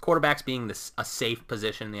happens. Quarterbacks being a safe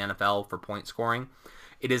position in the NFL for point scoring.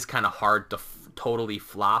 It is kind of hard to totally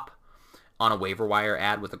flop on a waiver wire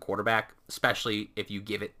ad with a quarterback, especially if you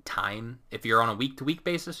give it time. If you're on a week-to-week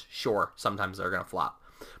basis, sure, sometimes they're going to flop.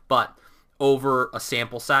 But over a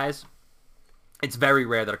sample size, it's very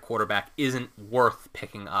rare that a quarterback isn't worth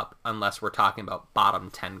picking up unless we're talking about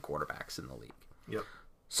bottom 10 quarterbacks in the league. Yep.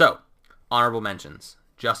 So, honorable mentions.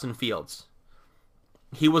 Justin Fields.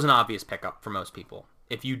 He was an obvious pickup for most people.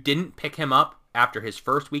 If you didn't pick him up after his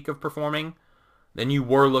first week of performing, then you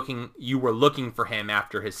were looking for him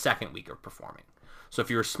after his second week of performing. So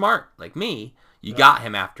if you were smart like me, you got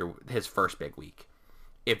him after his first big week.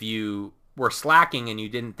 If you were slacking and you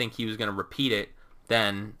didn't think he was going to repeat it,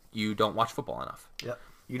 then you don't watch football enough. Yep.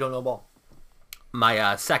 You don't know ball.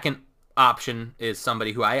 My second option is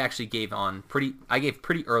somebody who I actually gave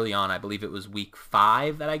pretty early on. I believe it was week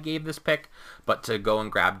 5 that I gave this pick, but to go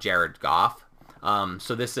and grab Jared Goff.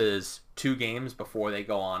 So this is 3 games before they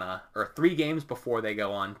go on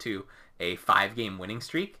to a 5-game winning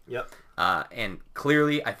streak. Yep. And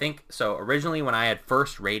clearly, I think so. Originally, when I had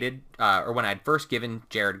first given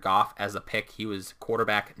Jared Goff as a pick, he was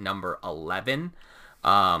quarterback number 11.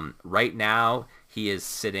 Right now, he is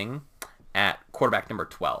sitting at quarterback number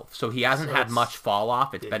 12. So he hasn't had much fall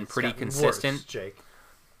off. It's been pretty consistent. Worse, Jake.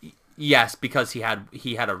 Yes, because he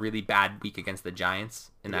had a really bad week against the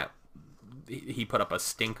Giants in that he put up a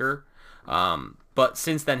stinker. But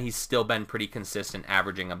since then, he's still been pretty consistent,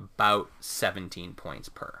 averaging about 17 points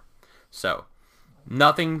per. So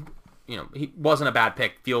nothing, he wasn't a bad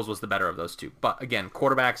pick. Fields was the better of those two. But again,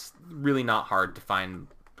 quarterbacks, really not hard to find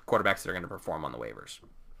quarterbacks that are going to perform on the waivers.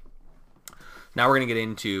 Now we're going to get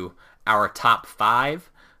into our top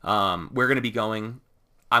 5. I'm going to be going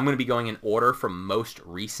in order from most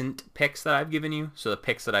recent picks that I've given you. So the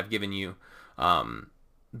picks that I've given you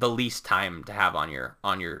the least time to have on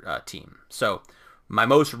your team. So my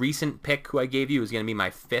most recent pick who I gave you is going to be my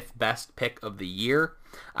 5th best pick of the year.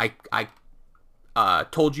 I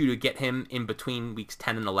told you to get him in between weeks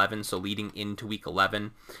 10 and 11, so leading into week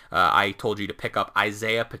 11. I told you to pick up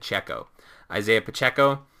Isaiah Pacheco. Isaiah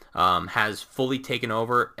Pacheco has fully taken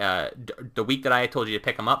over. The week that I told you to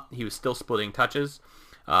pick him up, he was still splitting touches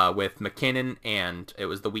with McKinnon, and it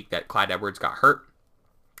was the week that Clyde Edwards got hurt.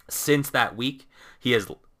 Since that week, he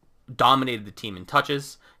has dominated the team in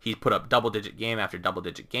touches. He's put up double-digit game after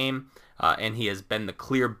double-digit game, and he has been the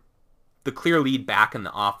clear lead back in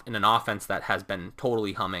an offense that has been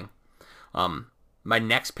totally humming. My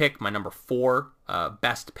next pick, my number 4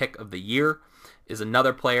 best pick of the year, is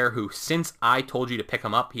another player who, since I told you to pick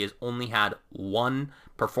him up, he has only had 1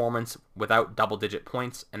 performance without double-digit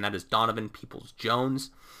points, and that is Donovan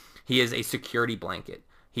Peoples-Jones. He is a security blanket.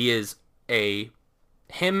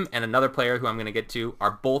 Him and another player who I'm going to get to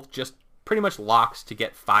are both just pretty much locks to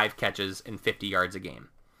get 5 catches and 50 yards a game.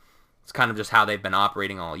 It's kind of just how they've been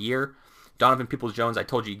operating all year. Donovan Peoples-Jones, I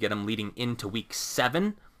told you get him leading into week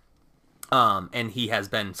 7. And he has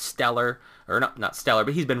been stellar, or not stellar,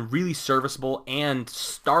 but he's been really serviceable and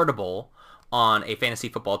startable on a fantasy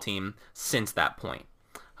football team since that point.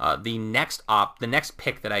 The next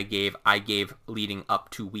pick that I gave leading up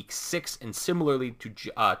to week 6, and similarly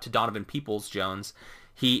to Donovan Peoples-Jones,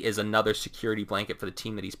 he is another security blanket for the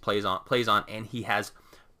team that he plays on, and he has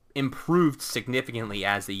improved significantly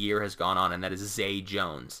as the year has gone on, and that is Zay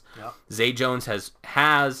Jones. Yep. Zay Jones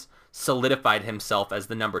has solidified himself as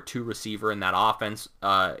the number 2 receiver in that offense,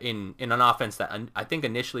 in an offense that I think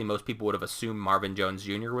initially most people would have assumed Marvin Jones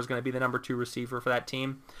Jr. was going to be the number 2 receiver for that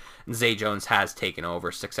team. And Zay Jones has taken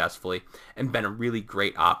over successfully and been a really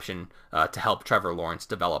great option to help Trevor Lawrence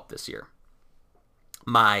develop this year.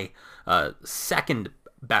 My second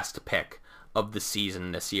best pick of the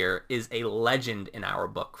season this year is a legend in our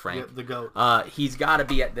book, Frank. Yep, the GOAT. He's got to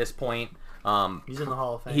be at this point. He's in the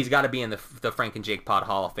Hall of Fame. He's got to be in the Frank and Jake Pod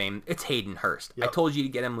Hall of Fame. It's Hayden Hurst. Yep. I told you to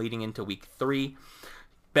get him leading into week 3.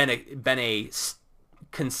 Been a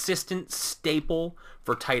consistent staple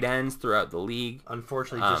for tight ends throughout the league.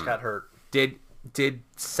 Unfortunately, just got hurt. Did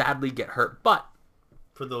sadly get hurt, but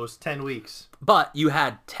for those 10 weeks. But you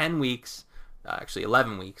had 10 weeks, actually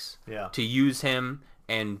 11 weeks, to use him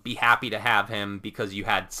and be happy to have him because you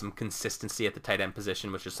had some consistency at the tight end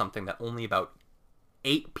position, which is something that only about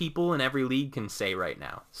 8 people in every league can say right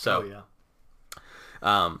now. So,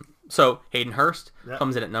 so Hayden Hurst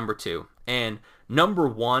comes in at number 2. And number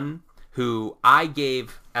 1, who I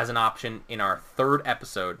gave as an option in our 3rd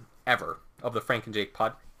episode ever of the Frank and Jake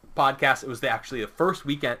podcast. It was actually the first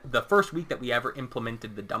week that we ever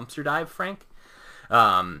implemented the dumpster dive, Frank.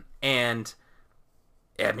 And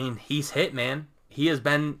I mean, he's hit, man. He has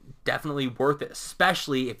been definitely worth it,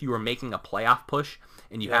 especially if you were making a playoff push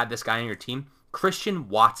and you had this guy on your team. Christian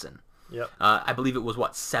Watson. Yep. I believe it was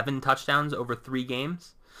 7 touchdowns over 3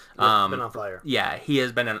 games. Been on fire. Yeah, he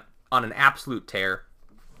has been on an absolute tear.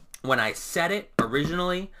 When I said it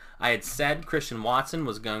originally, I had said Christian Watson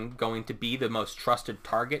was going to be the most trusted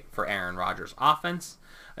target for Aaron Rodgers' offense.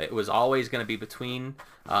 It was always going to be between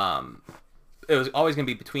it was always going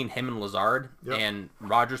to be between him and Lazard, Yep. and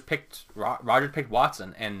Rogers picked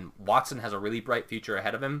Watson, and Watson has a really bright future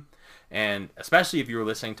ahead of him. And especially if you were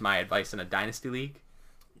listening to my advice in a dynasty league,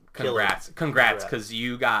 congrats, because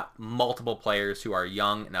you got multiple players who are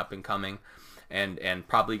young and up and coming, and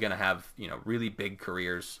probably going to have really big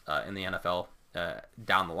careers in the NFL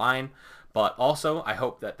down the line. But also, I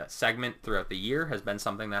hope that segment throughout the year has been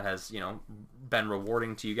something that has been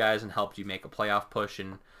rewarding to you guys and helped you make a playoff push,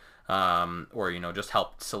 and or just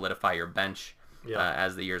helped solidify your bench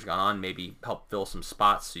as the year's gone on. Maybe help fill some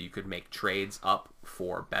spots so you could make trades up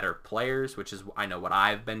for better players, which is I know what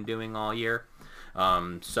I've been doing all year.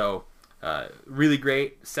 So really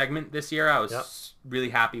great segment this year. I was really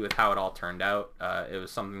happy with how it all turned out. It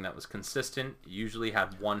was something that was consistent. Usually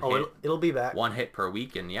had one hit. It'll be back. One hit per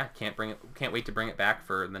week, and can't wait to bring it back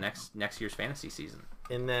for the next year's fantasy season.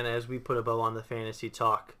 And then as we put a bow on the fantasy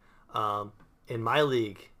talk, in my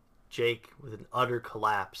league, Jake with an utter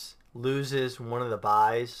collapse loses one of the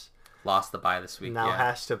buys. Lost the bye this week. Now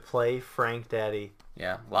has to play Frank Daddy.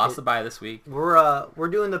 Yeah, lost the bye this week. We're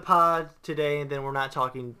doing the pod today, and then we're not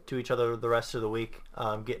talking to each other the rest of the week.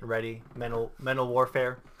 Getting ready, mental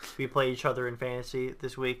warfare. We play each other in fantasy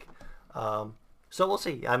this week, so we'll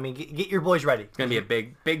see. I mean, get your boys ready. It's gonna be a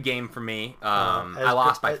big game for me. I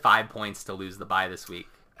lost by 5 points to lose the bye this week.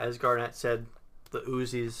 As Garnett said, the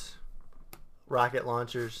Uzis, rocket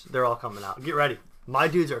launchers, they're all coming out. Get ready. My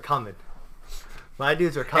dudes are coming. My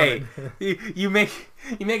dudes are coming. Hey, you make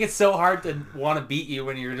it so hard to want to beat you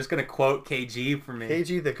when you're just gonna quote KG for me.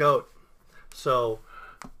 KG the GOAT. So,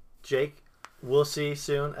 Jake, we'll see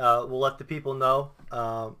soon. We'll let the people know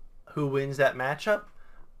who wins that matchup.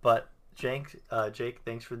 But Jake,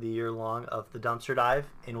 thanks for the year long of the dumpster dive,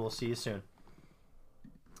 and we'll see you soon.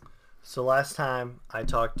 So last time I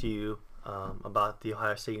talked to you about the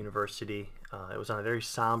Ohio State University, it was on a very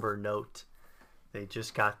somber note. They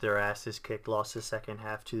just got their asses kicked, lost the second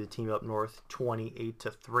half to the team up north,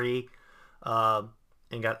 28-3,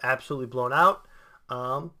 and got absolutely blown out.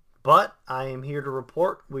 But I am here to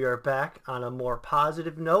report we are back on a more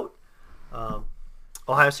positive note.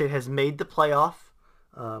 Ohio State has made the playoff.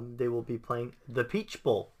 They will be playing the Peach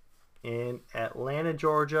Bowl in Atlanta,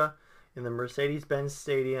 Georgia, in the Mercedes-Benz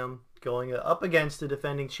Stadium, going up against the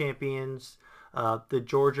defending champions, the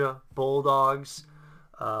Georgia Bulldogs.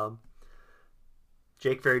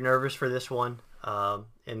 Jake, very nervous for this one.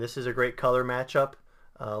 And this is a great color matchup.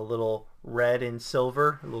 A little red and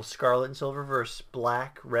silver, a little scarlet and silver versus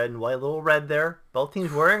black, red and white. A little red there. Both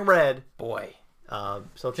teams wearing red. Boy.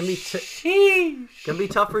 So it's gonna be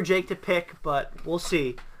tough for Jake to pick, but we'll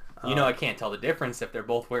see. I can't tell the difference if they're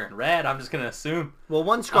both wearing red. I'm just gonna assume. Well,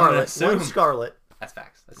 one's scarlet. One's scarlet. That's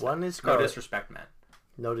facts. One is scarlet. No disrespect, man.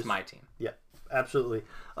 To my team. Yeah, absolutely.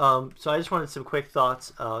 So I just wanted some quick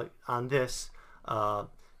thoughts on this. I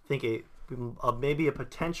think maybe a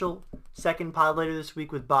potential second pod later this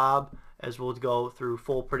week with Bob, as we'll go through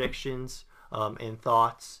full predictions and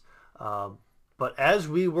thoughts. But as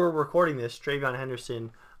we were recording this, TreVeyon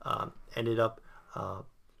Henderson ended up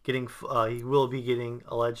he will be getting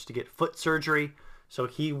alleged to get foot surgery, so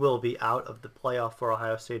he will be out of the playoff for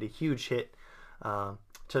Ohio State. A huge hit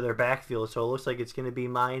to their backfield. So it looks like it's going to be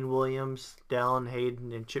Mayan Williams, Dallin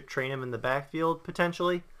Hayden, and Chip Trayanum in the backfield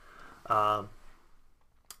potentially.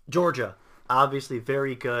 Georgia, obviously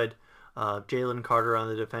very good. Jalen Carter on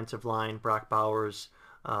the defensive line, Brock Bowers.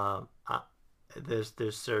 There's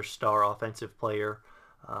their star offensive player,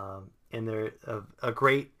 and they're a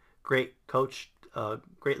great coach,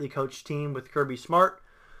 greatly coached team with Kirby Smart.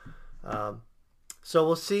 So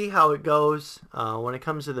we'll see how it goes when it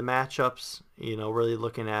comes to the matchups. Really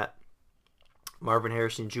looking at Marvin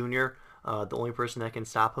Harrison Jr. The only person that can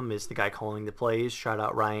stop him is the guy calling the plays. Shout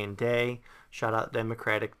out Ryan Day. Shout out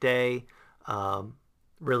Democratic Day.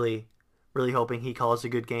 Really hoping he calls a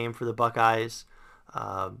good game for the Buckeyes.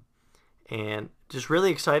 And just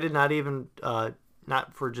really excited,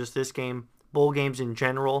 not for just this game, bowl games in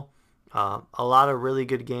general. A lot of really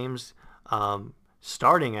good games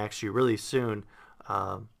starting actually really soon.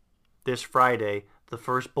 This Friday, the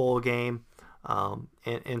first bowl game,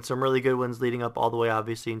 and some really good ones leading up all the way,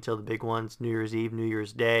 obviously, until the big ones, New Year's Eve, New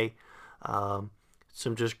Year's Day.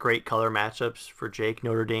 Some just great color matchups for Jake.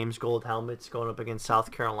 Notre Dame's gold helmets going up against South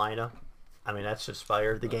Carolina. I mean, that's just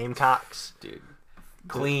fire. The Gamecocks. Dude.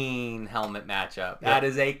 Clean helmet matchup. Yep. That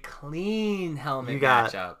is a clean helmet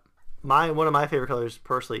matchup. One of my favorite colors,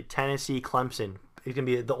 personally, Tennessee Clemson. It's gonna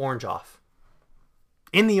be the orange off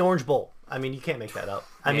in the Orange Bowl. I mean, you can't make that up.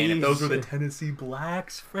 If those were the Tennessee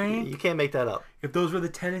Blacks, Frank, you can't make that up. If those were the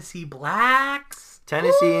Tennessee Blacks,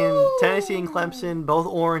 Tennessee and Clemson, both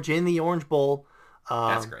orange in the Orange Bowl.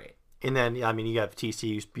 That's great. And then, yeah, I mean, you have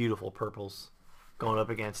TCU's beautiful purples going up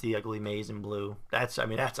against the ugly maize and blue. That's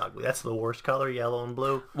ugly. That's the worst color, yellow and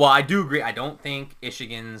blue. Well, I do agree. I don't think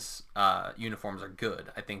Michigan's uniforms are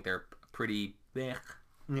good. I think they're pretty. Yeah.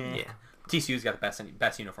 TCU's got the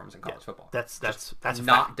best uniforms in college football. That's a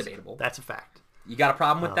not fact. debatable. That's a fact. You got a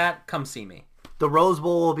problem with that? Come see me. The Rose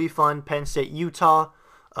Bowl will be fun. Penn State, Utah,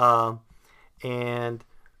 and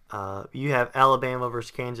you have Alabama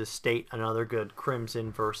versus Kansas State. Another good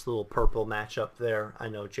crimson versus little purple matchup there. I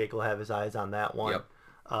know Jake will have his eyes on that one.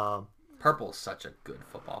 Yep. Purple's such a good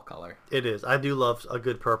football color. It is. I do love a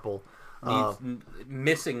good purple.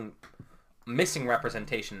 Missing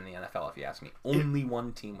representation in the NFL, if you ask me. Only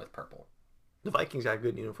one team with purple. The Vikings got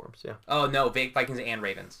good uniforms, yeah. Oh, no, Vikings and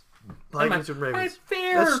Ravens. Vikings and Ravens.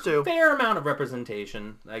 Fair amount of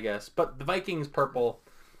representation, I guess. But the Vikings purple,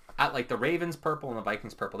 like the Ravens purple and the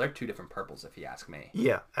Vikings purple, they're two different purples, if you ask me.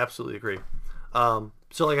 Yeah, absolutely agree.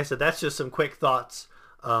 So like I said, that's just some quick thoughts.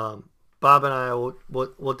 Bob and I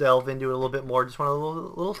will delve into it a little bit more. Just want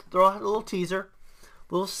to throw out a little teaser,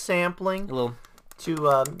 a little sampling,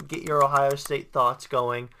 to get your Ohio State thoughts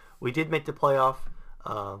going. We did make the playoff.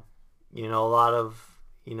 A lot of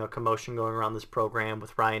commotion going around this program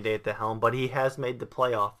with Ryan Day at the helm, but he has made the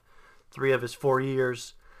playoff 3 of his 4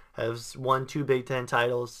 years, has won 2 Big Ten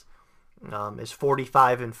titles, is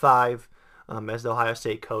 45-5 as the Ohio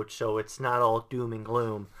State coach, so it's not all doom and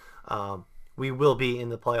gloom. We will be in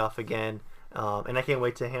the playoff again, and I can't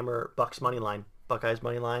wait to hammer Buckeyes money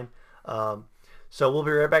line. So we'll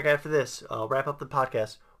be right back after this. I'll wrap up the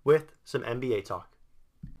podcast with some NBA talk.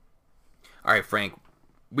 All right, Frank,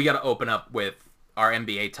 we got to open up with our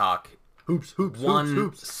NBA talk. Hoops.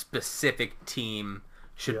 Specific team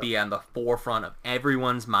should be on the forefront of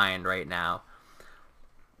everyone's mind right now.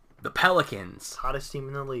 The Pelicans. Hottest team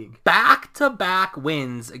in the league. Back-to-back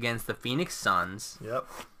wins against the Phoenix Suns. Yep.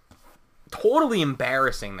 Totally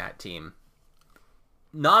embarrassing that team.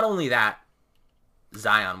 Not only that,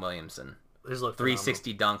 Zion Williamson.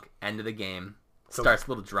 360 dunk, end of the game. Starts a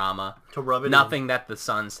little drama. To rub it Nothing that the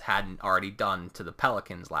Suns hadn't already done to the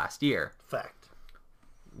Pelicans last year. Fact.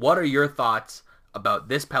 What are your thoughts about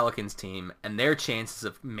this Pelicans team and their chances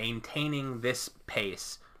of maintaining this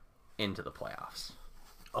pace into the playoffs?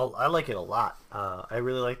 Oh, I like it a lot. I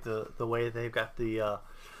really like the way they've got the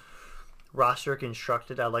roster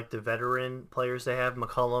constructed. I like the veteran players they have.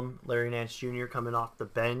 McCollum, Larry Nance Jr. coming off the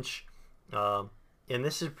bench. And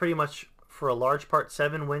this is pretty much, for a large part,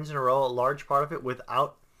 7 wins in a row, a large part of it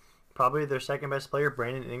without probably their second best player,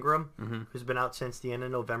 Brandon Ingram, who's been out since the end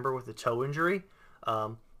of November with a toe injury.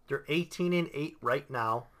 They're 18-8 right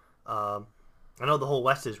now. I know the whole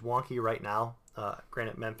West is wonky right now.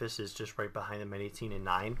 Granted, Memphis is just right behind them at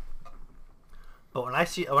 18-9. But when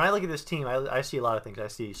I look at this team, I see a lot of things. I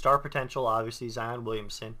see star potential, obviously Zion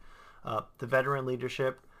Williamson, the veteran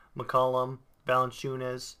leadership, McCollum,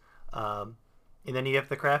 Valanciunas, and then you have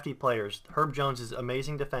the crafty players. Herb Jones is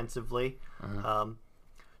amazing defensively.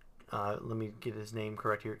 Let me get his name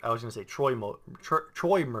correct here. I was going to say Troy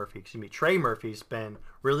Murphy. Excuse me. Trey Murphy's been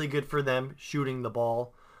really good for them shooting the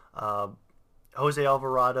ball. Jose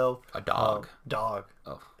Alvarado. A dog.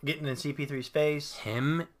 Oh. Getting in CP3's face.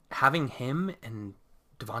 Having him and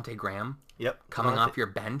Devontae Graham. Yep. Coming off your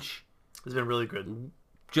bench. Has been really good.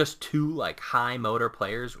 Just 2 high motor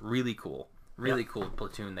players. Really cool. Really cool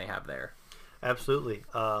platoon they have there. Absolutely.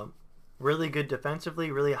 Really good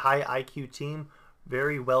defensively. Really high IQ team.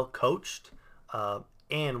 Very well coached.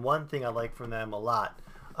 And one thing I like from them a lot,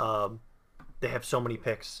 they have so many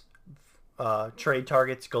picks. Trade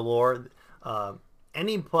targets galore.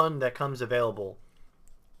 Anyone that comes available,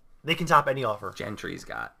 they can top any offer. Gentry's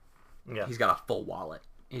got. Yeah. He's got a full wallet.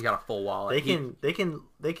 They have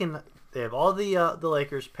all the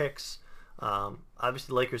Lakers picks. Obviously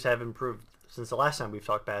the Lakers have improved since the last time we've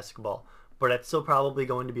talked basketball, but that's still probably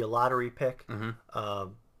going to be a lottery pick.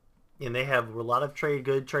 And they have a lot of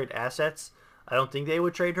trade assets. I don't think they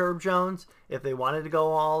would trade Herb Jones if they wanted to go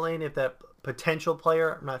all in. If that potential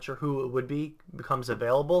player, I'm not sure who it would be, becomes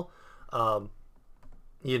available. I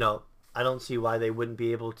don't see why they wouldn't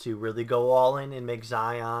be able to really go all in and make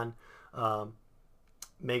Zion,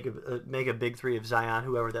 make a big 3 of Zion,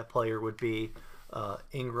 whoever that player would be,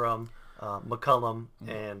 Ingram, McCollum,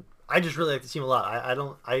 and I just really like the team a lot. I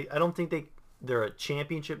don't think they're a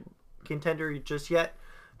championship contender just yet.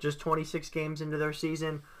 Just 26 games into their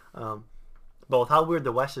season. But with how weird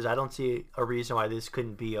the West is, I don't see a reason why this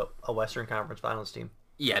couldn't be a Western Conference Finals team.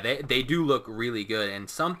 Yeah, they do look really good. And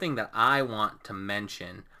something that I want to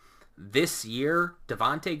mention, this year,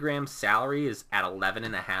 Devontae Graham's salary is at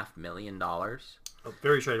 $11.5 million.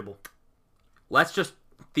 Very tradable. Let's just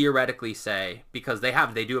theoretically say, because they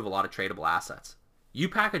do have a lot of tradable assets. You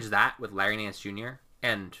package that with Larry Nance Jr.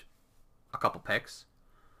 and a couple picks.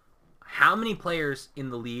 How many players in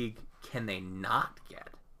the league can they not get?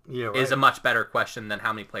 Yeah, right. Is a much better question than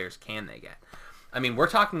how many players can they get. I mean, we're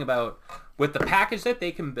talking about with the package that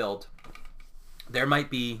they can build, there might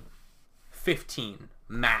be 15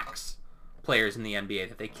 max players in the NBA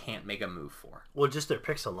that they can't make a move for. Well, just their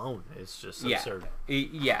picks alone is just absurd.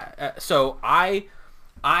 Yeah. So I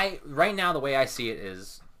right now the way I see it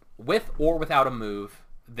is, with or without a move,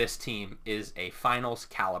 this team is a finals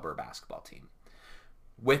caliber basketball team.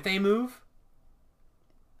 With a move,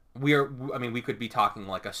 we could be talking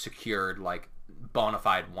like a secured, like bona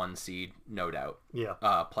fide 1 seed, no doubt. Yeah.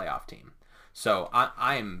 Playoff team. So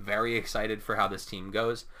I am very excited for how this team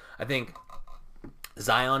goes. I think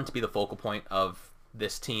Zion to be the focal point of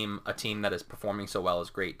this team, a team that is performing so well, is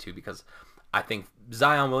great too, because I think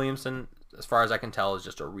Zion Williamson, as far as I can tell, is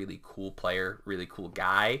just a really cool player, really cool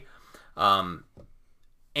guy.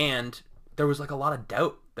 And there was like a lot of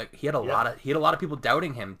doubt that he had a lot of people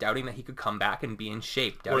doubting him, doubting that he could come back and be in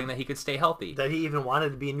shape, doubting that he could stay healthy, that he even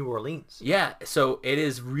wanted to be in New Orleans. Yeah, so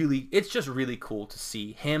it's just really cool to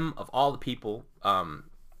see him, of all the people.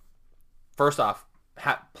 First off,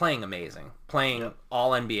 playing amazing, playing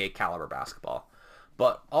all NBA caliber basketball,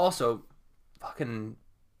 but also fucking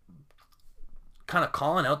kind of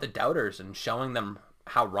calling out the doubters and showing them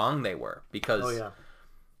how wrong they were, because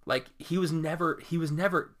like he was never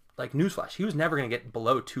like, newsflash, he was never going to get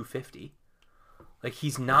below 250. Like,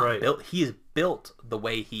 he's not built. He is built the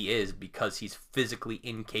way he is because he's physically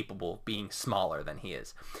incapable of being smaller than he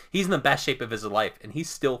is. He's in the best shape of his life, and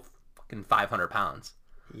he's still fucking 500 pounds.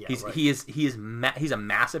 Yeah, he's a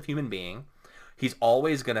massive human being. He's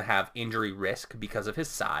always going to have injury risk because of his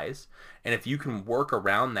size. And if you can work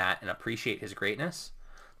around that and appreciate his greatness,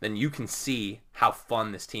 then you can see how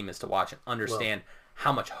fun this team is to watch and understand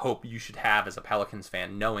how much hope you should have as a Pelicans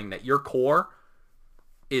fan, knowing that your core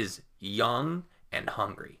is young and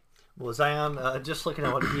hungry. Well, Zion, just looking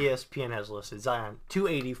at what ESPN has listed, Zion,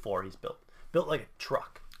 284 he's built like a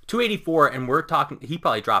truck. 284, and we're talking, he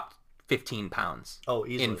probably dropped 15 pounds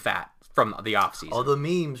in fat from the offseason. Oh, the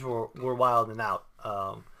memes were wilding out.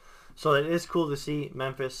 So it is cool to see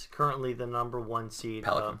Memphis, currently the number 1 seed.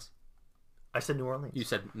 Pelicans. I said New Orleans. You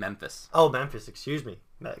said Memphis. Oh, Memphis, excuse me.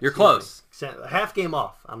 You're close. A half game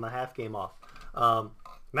off. I'm a half game off.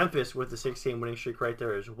 Memphis with the 6-game winning streak right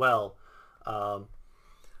there as well.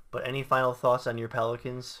 But any final thoughts on your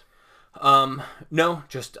Pelicans? No,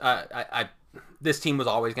 just this team was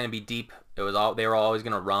always going to be deep. They were always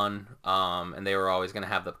going to run, and they were always going to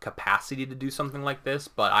have the capacity to do something like this.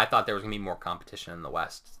 But I thought there was going to be more competition in the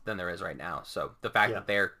West than there is right now. So the fact that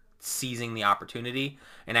they're seizing the opportunity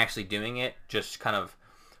and actually doing it just kind of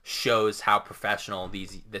shows how professional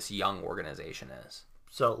this young organization is.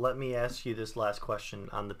 So let me ask you this last question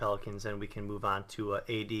on the Pelicans, and we can move on to AD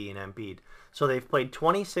and Embiid. So they've played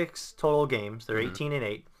 26 total games. They're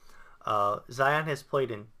 18-8. Zion has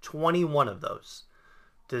played in 21 of those.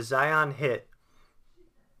 Does Zion hit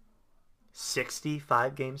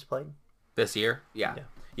 65 games played this year? Yeah.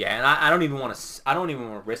 And I don't even want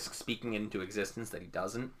to risk speaking into existence that he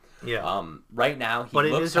doesn't. Yeah. Right now he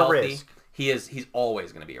looks healthy. He's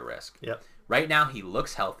always going to be a risk. Yep. Right now he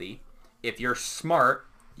looks healthy. If you're smart,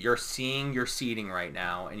 you're seeing your seeding right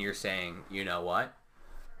now, and you're saying, you know what?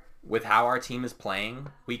 With how our team is playing,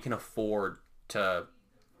 we can afford to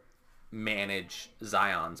manage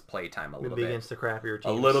Zion's playtime a little bit against the crappier teams.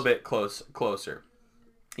 A little bit closer.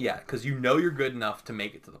 Yeah, because you know you're good enough to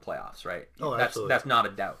make it to the playoffs, right? Oh, absolutely. That's not a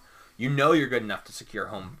doubt. You know you're good enough to secure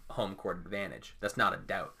home court advantage. That's not a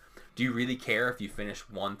doubt. Do you really care if you finish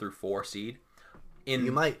 1 through 4 seed?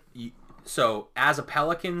 You might. So as a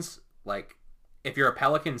Pelicans, like, if you're a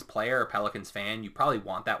Pelicans player or Pelicans fan, you probably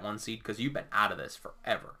want that 1 seed because you've been out of this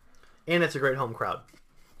forever. And it's a great home crowd.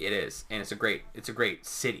 It is, and it's a great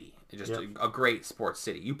city. It's just a great sports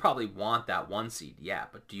city. You probably want that 1 seed, yeah,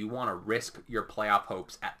 but do you want to risk your playoff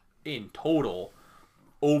hopes in total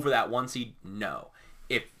over that 1 seed? No.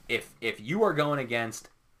 If you are going against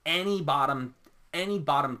any bottom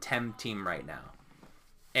 10 team right now,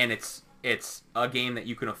 and it's a game that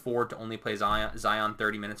you can afford to only play Zion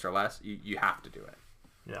 30 minutes or less, you have to do it.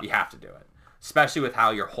 Yeah. You have to do it. Especially with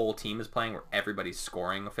how your whole team is playing, where everybody's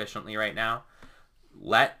scoring efficiently right now.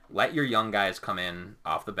 Let your young guys come in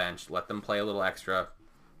off the bench. Let them play a little extra.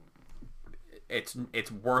 It's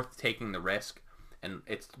worth taking the risk, and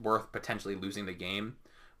it's worth potentially losing the game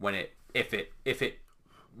if it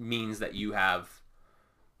means that you have,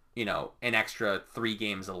 you know, an extra 3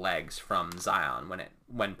 games of legs from Zion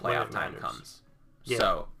when playoff time comes. Yeah.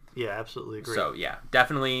 So Yeah, absolutely agree. So yeah,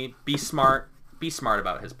 definitely be smart. Be smart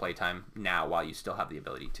about his playtime now while you still have the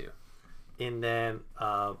ability to. And then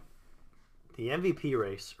the MVP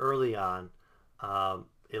race early on,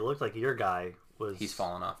 it looked like your guy was. He's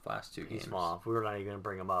fallen off the last 2 games. He's fallen off. We were not even going to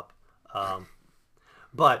bring him up.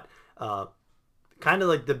 But kind of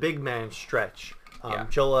like the big man stretch.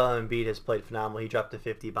 Joel Embiid has played phenomenal. He dropped a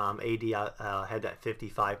 50 bomb. AD had that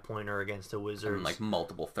 55-pointer against the Wizards. And like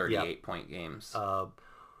multiple 38-point games.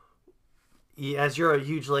 As you're a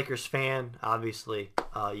huge Lakers fan, obviously,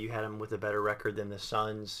 you had him with a better record than the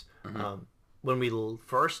Suns. Mm-hmm. When we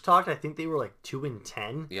first talked, I think they were like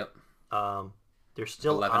 2-10. Yep. They're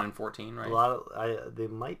still 11 and 14, right? A lot of they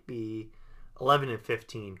might be 11 and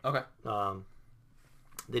 15. Okay.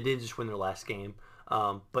 They did just win their last game,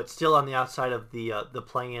 but still on the outside of the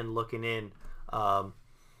play-in, looking in.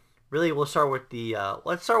 Really, we'll start with the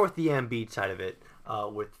let's start with the Embiid side of it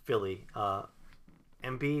with Philly.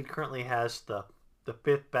 Embiid currently has the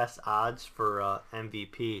 5th best odds for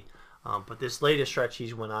MVP. But this latest stretch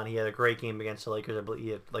he's went on, he had a great game against the Lakers. I believe he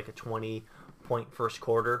had like a 20-point first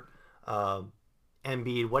quarter.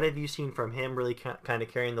 Embiid, what have you seen from him really kind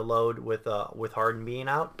of carrying the load with Harden being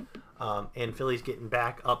out? And Philly's getting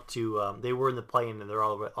back up to, they were in the play-in and they're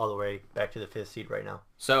all the way back to the 5th seed right now.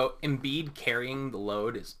 So Embiid carrying the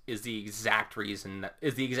load is the exact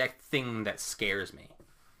thing that scares me.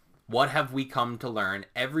 What have we come to learn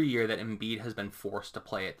every year that Embiid has been forced to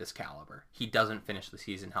play at this caliber? He doesn't finish the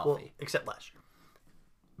season healthy. Well, except last year.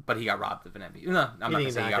 But he got robbed of an MVP. No, I'm not going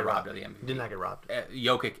to say he got robbed of the MVP. He did not get robbed.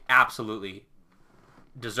 Jokic absolutely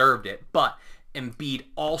deserved it, but Embiid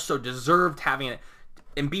also deserved having it.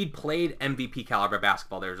 Embiid played MVP caliber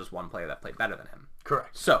basketball. There was just one player that played better than him.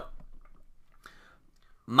 Correct. So,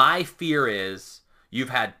 my fear is you're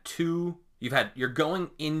going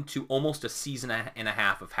into almost a season and a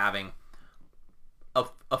half of having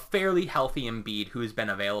a fairly healthy Embiid who has been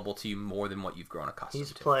available to you more than what you've grown accustomed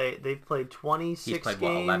to. They've played 26 games. He's played,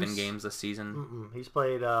 what, 11 games this season? He's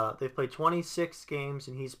played, they've played 26 games,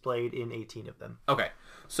 and he's played in 18 of them. Okay.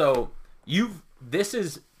 So, this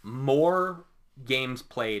is more games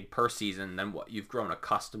played per season than what you've grown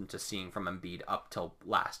accustomed to seeing from Embiid up till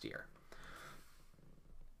last year.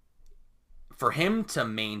 For him to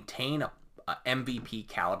maintain a MVP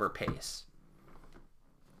caliber pace,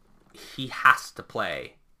 he has to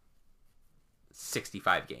play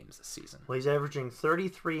 65 games this season. Well, he's averaging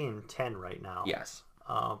 33 and 10 right now. Yes.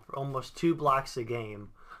 For almost 2 blocks a game.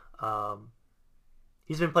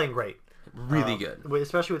 He's been playing great. Really good.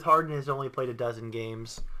 Especially with Harden, has only played a dozen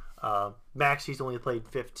games. Maxi's only played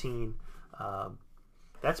 15.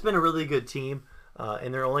 That's been a really good team,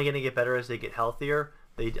 and they're only going to get better as they get healthier.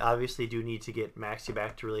 They obviously do need to get Maxey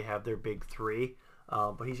back to really have their big three,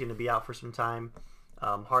 but he's going to be out for some time.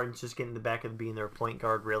 Harden's just getting the back of being their point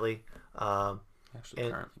guard, really. Actually,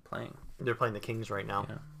 currently playing. They're playing the Kings right now.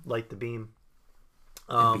 Yeah. Light the beam.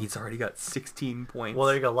 Embiid's already got 16 points. Well,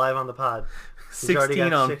 there you go, live on the pod.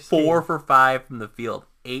 16 on 4 for 5 from the field,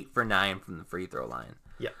 8 for 9 from the free throw line.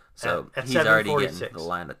 Yeah. So he's already getting the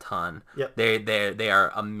line a ton. Yep. They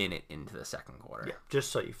are a minute into the second quarter. Yeah.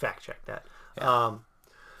 Just so you fact check that. Yeah.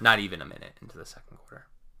 Not even a minute into the second quarter.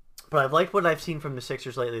 But I've liked what I've seen from the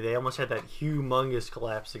Sixers lately. They almost had that humongous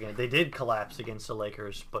collapse again. They did collapse against the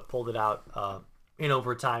Lakers, but pulled it out in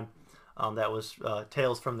overtime. That was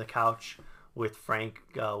Tales from the Couch with Frank,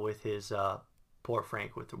 with his poor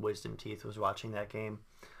Frank with the wisdom teeth was watching that game.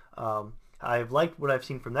 I've liked what I've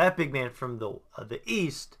seen from that big man from the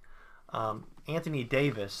East. Anthony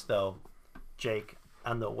Davis, though, Jake,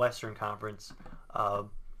 on the Western Conference.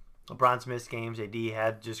 LeBron's missed games. AD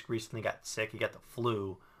had just recently got sick. He got the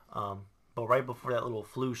flu. But right before that little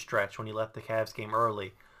flu stretch when he left the Cavs game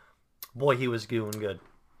early, boy, he was doing good.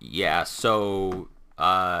 Yeah, so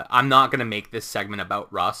I'm not going to make this segment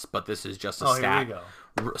about Russ, but this is just a stat. Here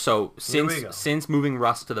we go. So since moving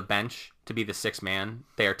Russ to the bench to be the sixth man,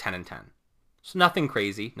 they are 10-10. So nothing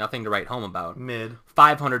crazy, nothing to write home about. Mid.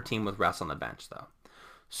 500 team with Russ on the bench, though.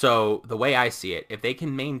 So the way I see it, if they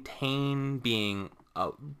can maintain being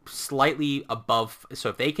slightly above, so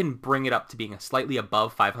if they can bring it up to being a slightly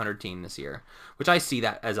above 500 team this year, which I see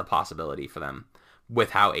that as a possibility for them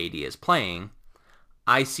with how AD is playing,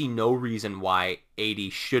 I see no reason why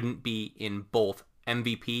AD shouldn't be in both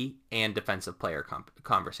MVP and defensive player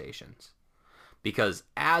conversations. Because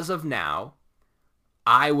as of now,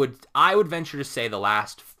 I would venture to say the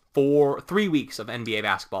last 3 weeks of NBA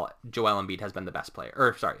basketball, Joel Embiid has been the best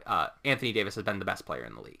player. Anthony Davis has been the best player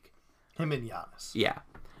in the league. Him and Giannis. Yeah.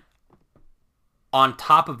 On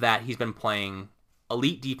top of that, he's been playing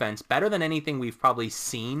elite defense, better than anything we've probably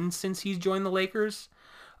seen since he's joined the Lakers.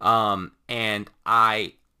 And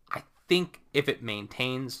I think if it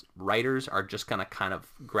maintains, writers are just gonna kind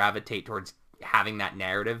of gravitate towards having that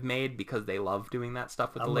narrative made because they love doing that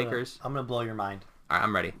stuff with the Lakers. I'm gonna blow your mind. All right,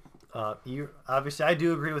 I'm ready. You obviously, I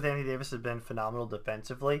do agree with Anthony Davis has been phenomenal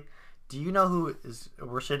defensively. Do you know who is?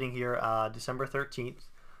 We're sitting here December 13th,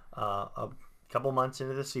 a couple months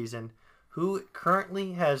into the season. Who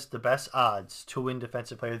currently has the best odds to win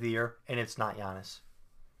Defensive Player of the Year, and it's not Giannis?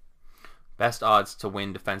 Best odds to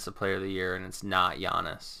win Defensive Player of the Year, and it's not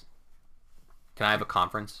Giannis. Can I have a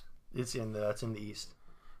conference? It's in the East.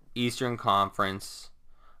 Eastern Conference.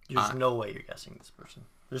 There's no way you're guessing this person.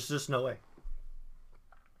 There's just no way.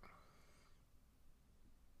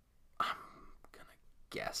 I'm gonna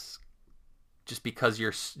guess, just because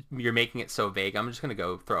you're making it so vague. I'm just gonna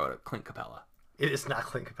go throw it at Clint Capella. It is not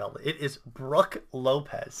Clint Capella. It is Brook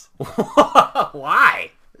Lopez.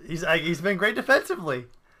 Why? He's been great defensively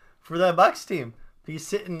for that Bucks team. He's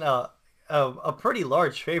sitting a pretty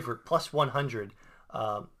large favorite, plus 100.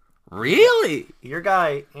 Really? Your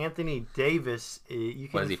guy Anthony Davis. You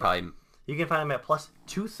can You can find him at plus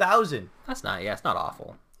 2,000. That's not. Yeah, it's not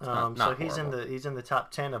awful. It's not so he's in the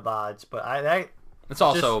top 10 of odds. But it's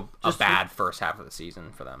also a bad first half of the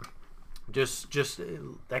season for them. Just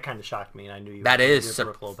that kind of shocked me, and I knew you. That is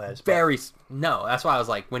Brook Lopez. No. That's why I was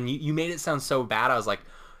like, when you made it sound so bad, I was like,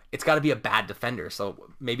 it's got to be a bad defender. So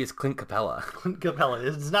maybe it's Clint Capella. Clint Capella.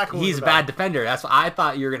 It's not. He's a bad defender. That's what I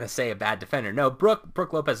thought you were gonna say. A bad defender. No,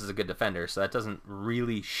 Brook Lopez is a good defender, so that doesn't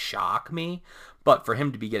really shock me. But for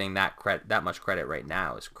him to be getting that much credit right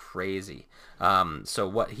now is crazy. So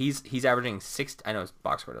what he's averaging I know his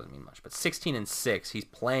box score doesn't mean much, but 16 and 6. He's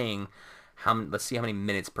playing. Let's see how many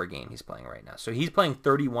minutes per game he's playing right now. So he's playing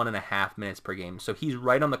 31.5 minutes per game. So he's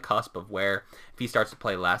right on the cusp of where if he starts to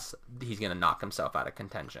play less, he's going to knock himself out of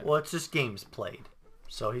contention. Well, it's just games played.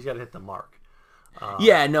 So he's got to hit the mark.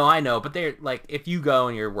 Yeah, no, I know. But they're like, if you go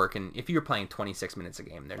and if you're playing 26 minutes a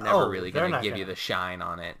game, they're never really going to give you the shine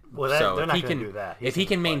on it. Well, they're not going to do that. If he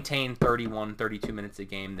can maintain 31, 32 minutes a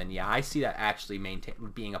game, then yeah, I see that actually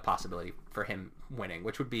being a possibility for him winning,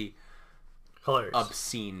 which would be hilarious.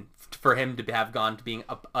 Obscene for him to have gone to being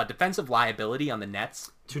a defensive liability on the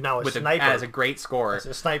Nets to now a sniper as a great scorer, as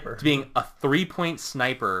a sniper, to being a 3-point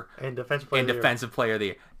sniper and defensive player of the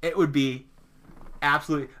year. It would be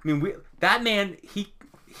absolutely. I mean, that man he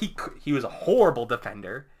was a horrible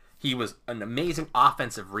defender. He was an amazing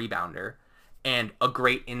offensive rebounder and a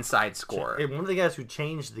great inside scorer. And one of the guys who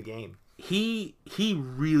changed the game. He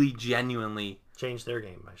really genuinely changed their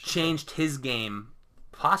game. Changed his game.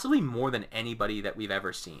 Possibly more than anybody that we've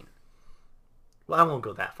ever seen. Well, I won't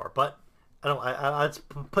go that far, but it's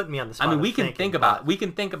putting me on the spot. I mean, we can think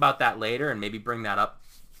about that later and maybe bring that up.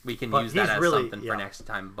 We can use that as something for next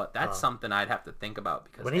time. But that's something I'd have to think about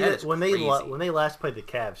because when they last played the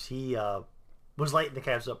Cavs, he was lighting the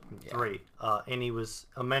Cavs up from 3, and he was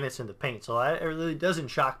a menace in the paint. So it really doesn't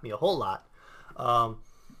shock me a whole lot.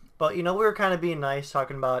 But we were kind of being nice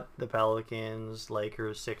talking about the Pelicans,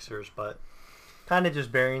 Lakers, Sixers, but kind of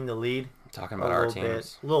just burying the lead. Talking about our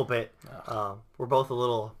teams. A little bit. We're both a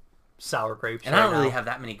little sour grapes. And I don't really have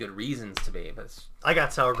that many good reasons to be. But I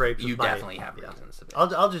got sour grapes. You definitely have reasons to be.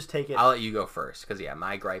 I'll just take it. I'll let you go first because,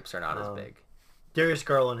 my gripes are not as big. Darius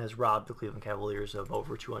Garland has robbed the Cleveland Cavaliers of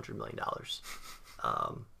over $200 million.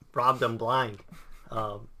 Robbed them blind.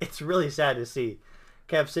 It's really sad to see.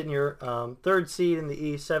 Cavs sitting here, 3rd seed in the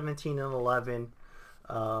East, 17 and 11.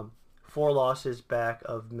 4 losses back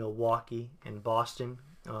of Milwaukee and Boston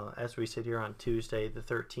as we sit here on Tuesday the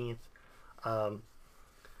 13th. I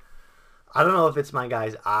don't know if it's my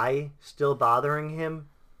guy's eye still bothering him,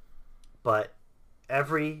 but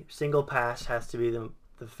every single pass has to be the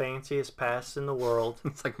fanciest pass in the world.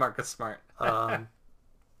 It's like Marcus Smart.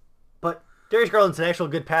 But Darius Garland's an actual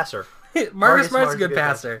good passer. Marcus Smart's a good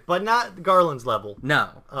passer. But not Garland's level. No,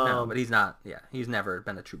 but he's not. Yeah, he's never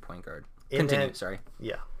been a true point guard. Continue, sorry.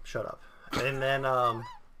 Yeah, shut up. And then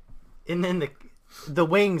the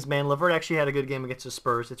Wings, man. LeVert actually had a good game against the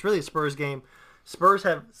Spurs. It's really a Spurs game. Spurs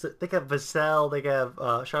they got Vassell. They have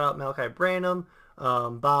shout out Malachi Branham.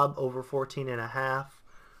 Bob over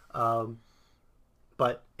 14.5.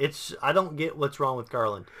 But I don't get what's wrong with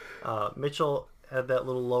Garland. Mitchell had that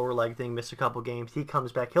little lower leg thing, missed a couple games. He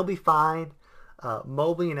comes back. He'll be fine.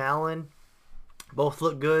 Mobley and Allen both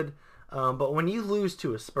look good. But when you lose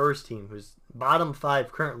to a Spurs team who's bottom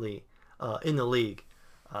 5 currently in the league,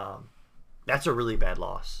 that's a really bad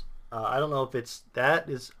loss. I don't know if that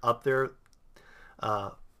is up there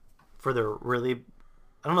for their really.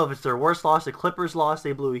 I don't know if it's their worst loss. The Clippers lost.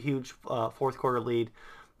 They blew a huge fourth quarter lead.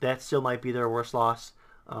 That still might be their worst loss.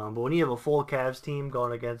 But when you have a full Cavs team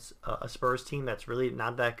going against a Spurs team that's really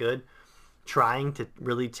not that good, trying to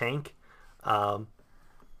really tank, I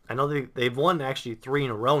know they've won actually 3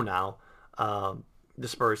 in a row now. The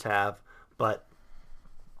Spurs have, but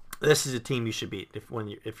this is a team you should beat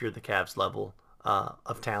if you're the Cavs level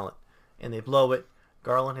of talent, and they blow it.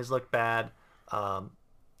 Garland has looked bad.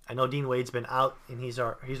 I know Dean Wade's been out, and he's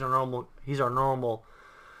our normal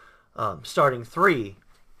starting 3.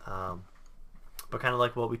 But kind of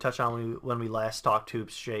like what we touched on when we last talked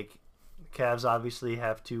hoops, Jake, Cavs obviously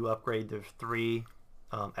have to upgrade their 3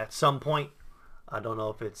 at some point. I don't know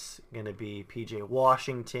if it's going to be PJ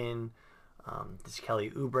Washington. Does Kelly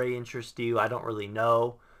Oubre interest you? I don't really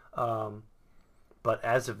know. But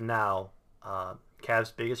as of now,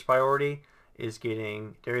 Cavs' biggest priority is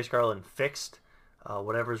getting Darius Garland fixed.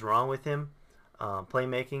 Whatever's wrong with him.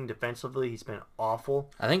 Playmaking, defensively, he's been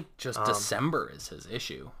awful. I think just December is his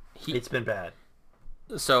issue. It's been bad.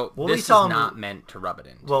 So this is not meant to rub it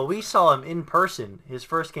in. Well, we saw him in person his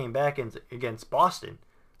first game back against Boston.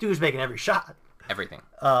 Dude was making every shot. Everything.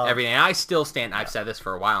 Everything. And I still stand. I've said this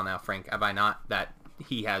for a while now, Frank. Have I not? That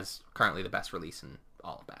he has currently the best release in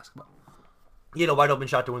all of basketball. He had a wide open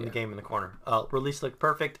shot to win the game in the corner. Release looked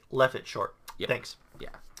perfect. Left it short. Yep. Thanks. Yeah.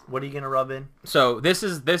 What are you gonna rub in? So this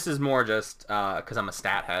is more just because I'm a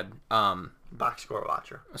stat head. Box score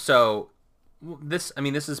watcher. So this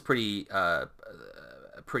is pretty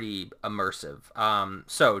immersive.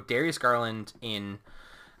 So Darius Garland in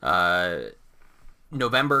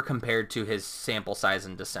November compared to his sample size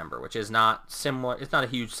in December, which is not similar. It's not a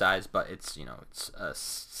huge size, but it's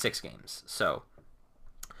 6 games. So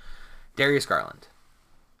Darius Garland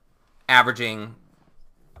averaging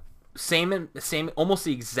same almost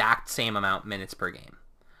the exact same amount minutes per game.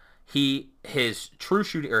 His true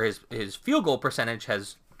shooting or his field goal percentage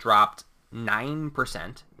has dropped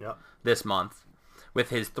 9% this month, with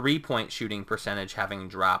his 3-point shooting percentage having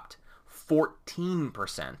dropped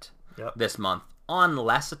 14% this month on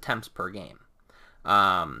less attempts per game.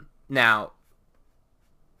 Now,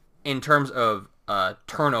 in terms of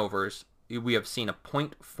turnovers, we have seen a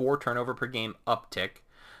 0.4 turnover per game uptick,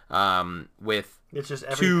 with it's just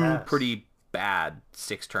every 2 pass. pretty bad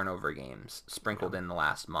 6 turnover games sprinkled in the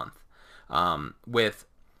last month, with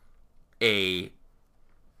a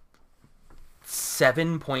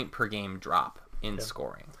 7-point per game drop in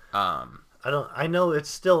scoring. I know he's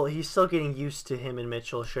still getting used to him and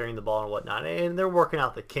Mitchell sharing the ball and whatnot, and they're working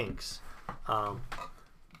out the kinks.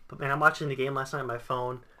 But man, I'm watching the game last night on my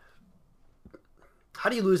phone. How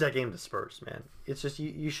do you lose that game to the Spurs, man? It's just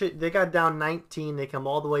you should. They got down 19. They come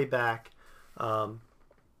all the way back.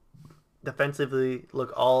 Defensively,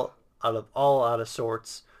 look all out of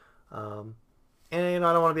sorts. And I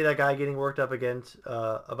don't want to be that guy getting worked up against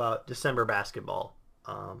about December basketball.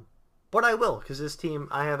 But I will, because this team,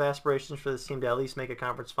 I have aspirations for this team to at least make a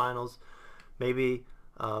conference finals. Maybe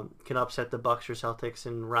can upset the Bucks or Celtics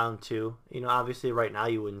in round 2. Obviously right now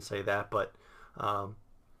you wouldn't say that, but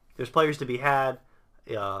there's players to be had.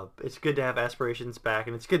 It's good to have aspirations back,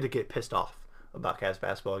 and it's good to get pissed off about Cavs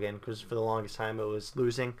basketball again, because for the longest time it was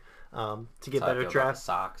losing. To get better draft.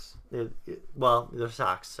 Sox. Well, the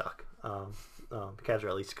Sox suck. The Cavs are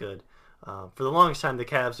at least good. For the longest time, the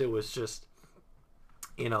Cavs, it was just,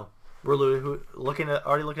 we're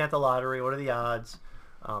already looking at the lottery. What are the odds?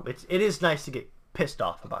 It is nice to get pissed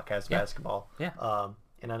off about Cavs basketball. Yeah.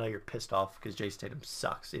 And I know you're pissed off because Jason Tatum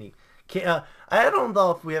sucks, and he can't. I don't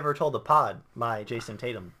know if we ever told the pod my Jason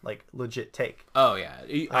Tatum legit take. Oh yeah,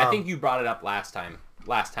 I think you brought it up last time.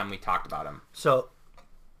 Last time we talked about him. So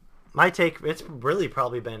my take, it's really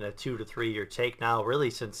probably been a 2 to 3 year take now,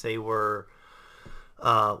 really, since they were.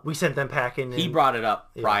 We sent them packing. He brought it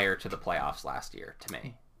up prior to the playoffs last year to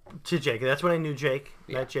me. To Jake. That's when I knew Jake.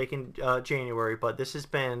 Met Jake in January. But this has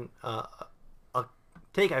been a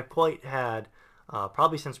take I've quite had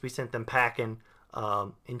probably since we sent them packing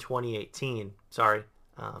in 2018. Sorry.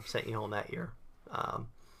 Sent you home that year.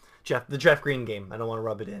 The Jeff Green game. I don't want to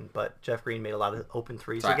rub it in, but Jeff Green made a lot of open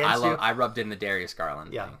threes against you. I rubbed in the Darius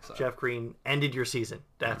Garland thing. So. Jeff Green ended your season.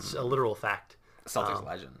 That's a literal fact. Celtics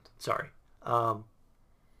legend. Sorry. I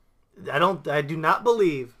do not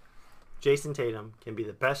believe Jason Tatum can be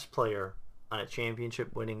the best player on a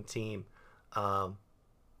championship-winning team. I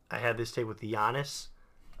had this take with Giannis.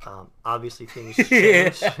 Obviously, things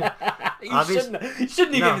changed. You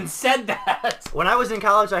shouldn't even said that. When I was in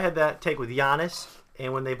college, I had that take with Giannis,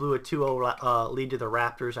 and when they blew a 2-0 lead to the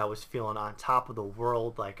Raptors, I was feeling on top of the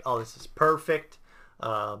world, like, oh, this is perfect.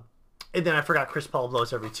 And then I forgot Chris Paul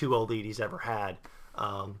blows every 2-0 lead he's ever had.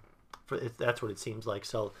 That's what it seems like.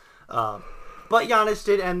 So, but Giannis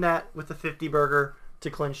did end that with a 50-burger to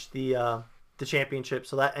clinch the championship.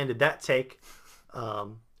 So that ended that take.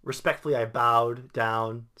 Respectfully, I bowed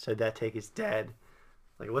down, said that take is dead.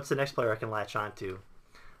 Like, what's the next player I can latch on to?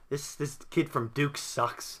 This kid from Duke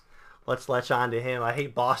sucks. Let's latch on to him. I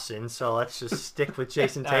hate Boston, so let's just stick with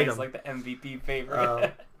Jason Tatum. He's like the MVP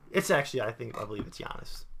favorite. It's actually, I believe it's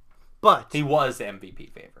Giannis. But he was the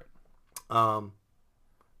MVP favorite.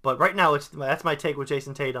 But right now, that's my take with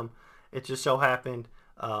Jason Tatum. It just so happened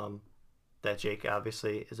that Jake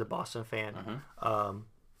obviously is a Boston fan. Mm-hmm.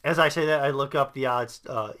 As I say that, I look up the odds.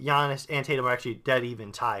 Giannis and Tatum are actually dead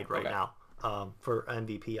even tied right now for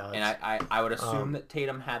MVP odds. And I would assume that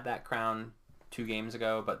Tatum had that crown 2 games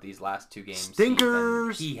ago, but these last 2 games,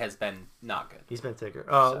 stinkers. He has been not good. He's been thicker.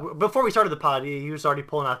 Before we started the pod, he was already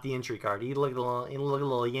pulling out the injury card. He looked a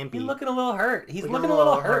little yimpy. He's looking a little hurt. He's looking a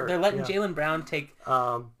little hurt. They're letting yeah. Jaylen Brown take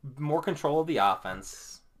more control of the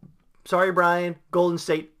offense. Sorry, Brian. Golden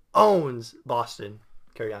State owns Boston.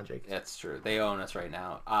 Carry on, Jake. That's true. They own us right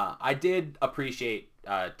now. I did appreciate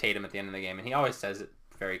Tatum at the end of the game, and he always says it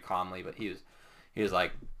very calmly, but he was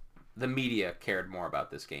like, the media cared more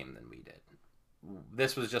about this game than we did.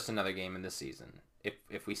 This was just another game in this season.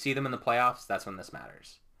 If we see them in the playoffs, that's when this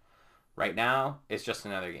matters. Right now, it's just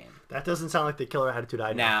another game. That doesn't sound like the killer attitude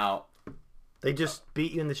I know. Now, they just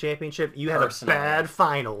beat you in the championship. You had a bad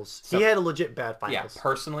finals. He had a legit bad finals. Yeah,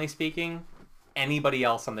 personally speaking, anybody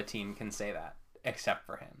else on the team can say that except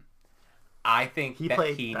for him. I think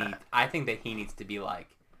that he needs to be like,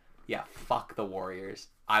 yeah, fuck the Warriors.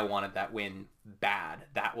 I wanted that win bad.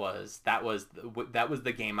 That was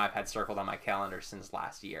the game I've had circled on my calendar since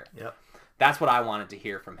last year. Yep. That's what I wanted to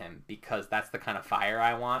hear from him, because that's the kind of fire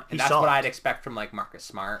I want, and that's what I'd expect from like Marcus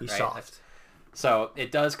Smart. He's right? soft. So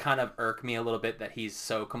it does kind of irk me a little bit that he's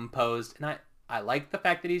so composed, and I like the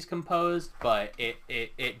fact that he's composed, but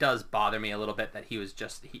it does bother me a little bit that he was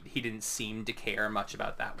just he didn't seem to care much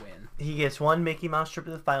about that win. He gets one Mickey Mouse trip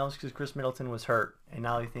to the finals because Chris Middleton was hurt, and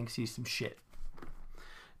now he thinks he's some shit.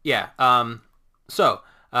 Yeah. So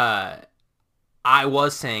I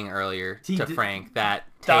was saying earlier to Frank that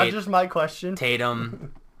Dodgers my question.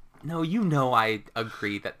 Tatum. No, I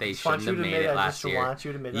agree that they shouldn't have made it last year. Want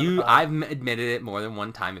you to admit it. I've admitted it more than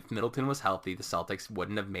one time. If Middleton was healthy, the Celtics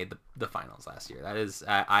wouldn't have made the finals last year. That is,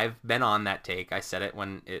 I've been on that take. I said it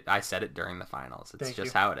during the finals. It's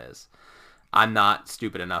just how it is. I'm not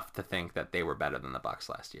stupid enough to think that they were better than the Bucks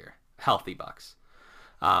last year. Healthy Bucks.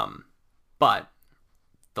 But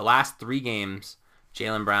the last 3 games,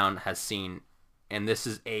 Jaylen Brown has seen, and this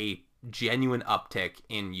is a genuine uptick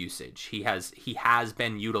in usage. He has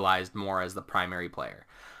been utilized more as the primary player.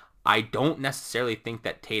 I don't necessarily think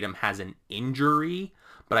that Tatum has an injury,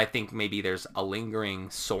 but I think maybe there's a lingering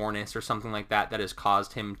soreness or something like that has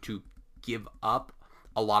caused him to give up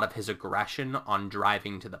a lot of his aggression on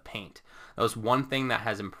driving to the paint. That was one thing that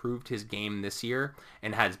has improved his game this year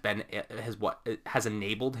and has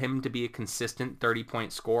enabled him to be a consistent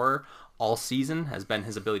 30-point scorer all season, has been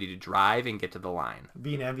his ability to drive and get to the line.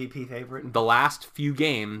 Being MVP favorite. The last few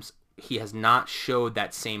games, he has not showed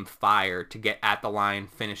that same fire to get at the line,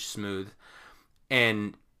 finish smooth.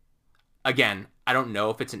 And again, I don't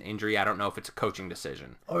know if it's an injury. I don't know if it's a coaching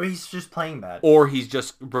decision. Or he's just playing bad. Or he's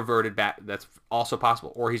just reverted back. That's also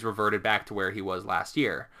possible. Or he's reverted back to where he was last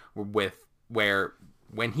year, where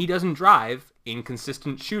when he doesn't drive,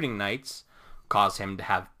 inconsistent shooting nights cause him to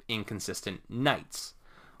have inconsistent nights.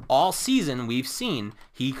 All season, we've seen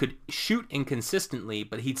he could shoot inconsistently,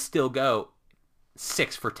 but he'd still go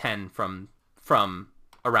 6 for 10 from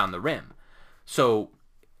around the rim.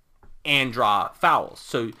 And draw fouls.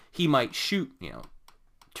 So he might shoot,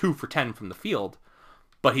 2 for 10 from the field,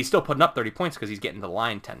 but he's still putting up 30 points because he's getting to the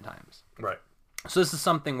line 10 times. Right. So this is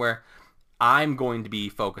something where I'm going to be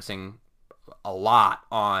focusing a lot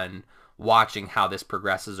on watching how this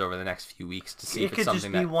progresses over the next few weeks to see if it's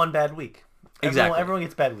something that... It could just be one bad week. Exactly. Everyone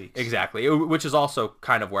gets bad weeks. Exactly. Which is also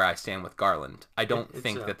kind of where I stand with Garland. I don't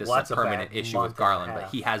think that this is a permanent issue with Garland, but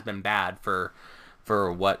he has been bad for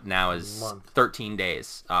what now is 13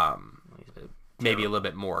 days. Maybe a little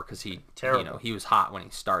bit more because he was hot when he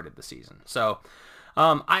started the season. So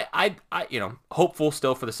I hopeful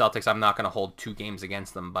still for the Celtics. I'm not going to hold 2 games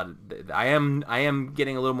against them, but I am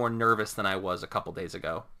getting a little more nervous than I was a couple days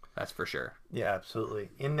ago. That's for sure. Yeah, absolutely.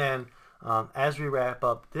 And then as we wrap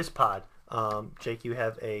up this pod, Jake, you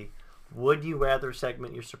have a Would You Rather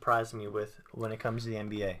segment you're surprising me with when it comes to the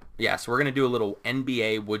NBA. Yeah, so we're going to do a little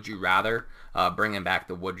NBA Would You Rather, bringing back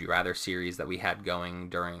the Would You Rather series that we had going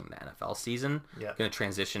during the NFL season. Yeah. Going to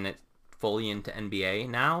transition it fully into NBA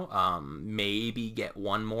now. Maybe get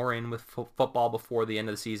one more in with football before the end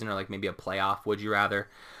of the season, or like maybe a playoff Would You Rather.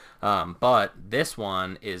 But this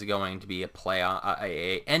one is going to be a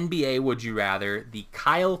NBA Would You Rather, the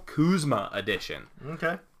Kyle Kuzma edition.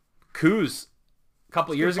 Okay. Kuz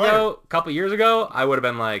couple years ago, I would have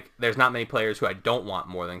been like, there's not many players who I don't want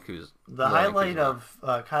more than Kuzma. The highlight of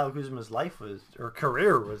Kyle Kuzma's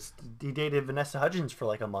career was he dated Vanessa Hudgens for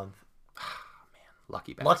like a month.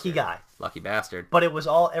 Lucky bastard. Lucky guy. Lucky bastard. But it was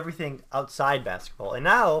everything outside basketball. And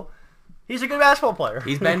now, he's a good basketball player.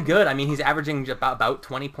 He's been good. I mean, he's averaging about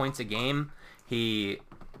 20 points a game. He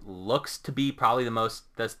looks to be probably the most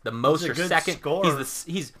or second. Scorer.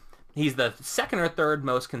 He's the second or third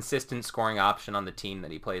most consistent scoring option on the team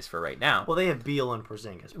that he plays for right now. Well, they have Beal and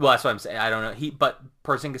Porzingis. Well, that's what I'm saying. I don't know. But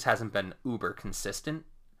Porzingis hasn't been uber consistent,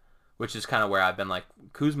 which is kind of where I've been like,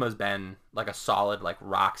 Kuzma's been like a solid, like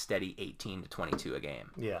rock steady 18 to 22 a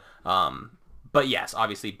game. Yeah. But yes,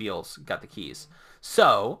 obviously Beal's got the keys.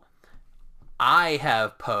 So I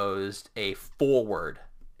have posed a forward.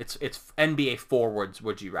 It's NBA forwards.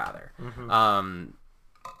 Would you rather? Mm-hmm.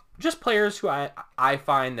 Just players who I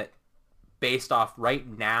find that based off right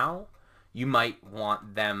now, you might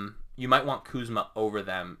want Kuzma over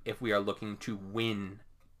them if we are looking to win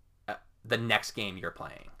the next game you're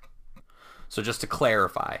playing. So just to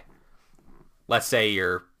clarify, let's say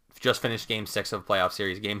you're just finished Game 6 of a playoff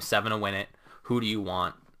series, Game 7 to win it. Who do you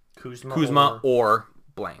want? Kuzma or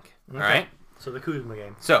blank. Okay. All right? So the Kuzma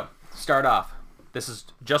game. So start off. This is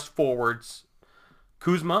just forwards.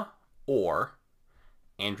 Kuzma or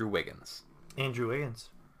Andrew Wiggins. Andrew Wiggins.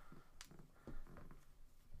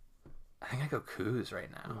 I think I go Kuz right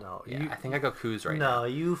now. No. I think I go Kuz right now. No,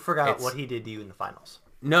 you forgot what he did to you in the finals.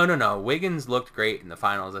 No. Wiggins looked great in the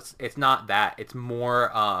finals. It's not that. It's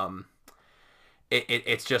more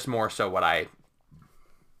it's just more so what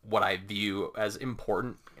I view as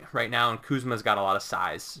important right now, and Kuzma's got a lot of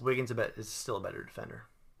size. Wiggins is still a better defender.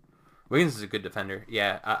 Wiggins is a good defender.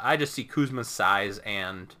 Yeah, I just see Kuzma's size,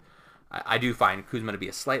 and I do find Kuzma to be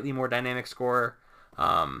a slightly more dynamic scorer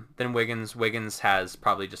than Wiggins. Wiggins has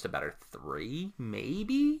probably just a better 3,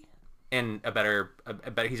 maybe, and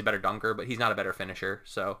he's a better dunker, but he's not a better finisher.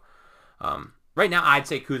 So right now, I'd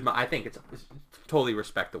say Kuzma. I think it's totally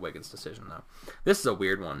respect the Wiggins decision, though. This is a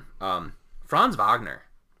weird one. Franz Wagner.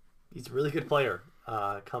 He's a really good player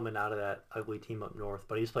coming out of that ugly team up north,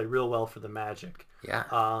 but he's played real well for the Magic.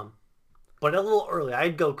 Yeah. But a little early,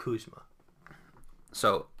 I'd go Kuzma.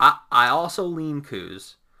 So I also lean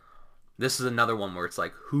Kuz. This is another one where it's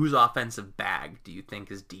like, whose offensive bag do you think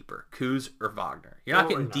is deeper, Kuz or Wagner? You're not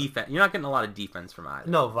getting defense. You're not getting a lot of defense from either.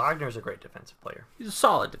 No, Wagner's a great defensive player. He's a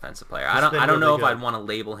solid defensive player. I don't know if I'd want to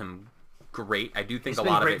label him great. I do think a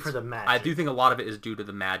lot of it. I do think a lot of it is due to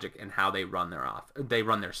the Magic and how they run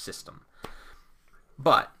their system.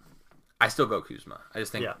 But I still go Kuzma. I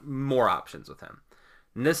just think more options with him.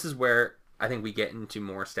 And this is where I think we get into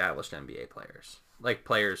more established NBA players. Like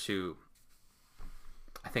players who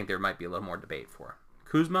I think there might be a little more debate for.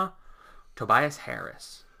 Kuzma, Tobias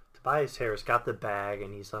Harris. Tobias Harris got the bag,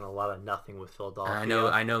 and he's done a lot of nothing with Philadelphia.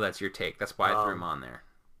 I know that's your take. That's why I threw him on there.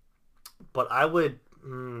 But I would,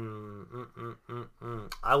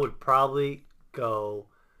 I would probably go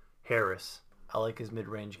Harris. I like his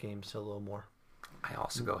mid-range game still a little more. I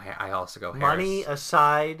also go Harris. Money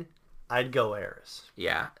aside, I'd go Harris.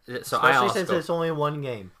 Yeah. So especially since it's only one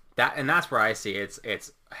game. That's where I see it's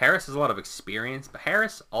Harris has a lot of experience, but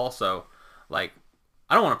Harris also, like,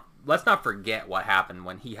 let's not forget what happened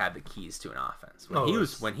when he had the keys to an offense.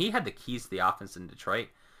 When he had the keys to the offense in Detroit,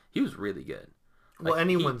 he was really good. Well,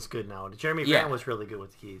 anyone's good now. Jeremy Grant was really good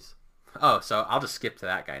with the keys. Oh, so I'll just skip to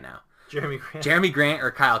that guy now. Jeremy Grant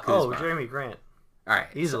or Kyle Kuzma? Oh, Jeremy Grant. All right.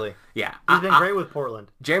 Easily. Yeah. He's been great with Portland.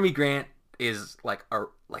 Jeremy Grant is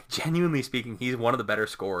genuinely speaking, he's one of the better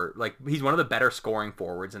he's one of the better scoring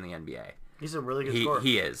forwards in the NBA. He's a really good scorer.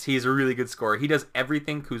 He is. He's a really good scorer. He does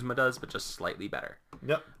everything Kuzma does, but just slightly better.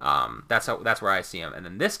 Yep. That's where I see him. And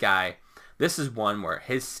then this guy, this is one where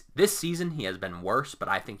this season he has been worse, but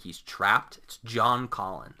I think he's trapped. It's John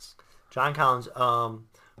Collins. John Collins.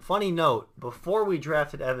 Funny note, before we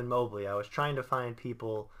drafted Evan Mobley, I was trying to find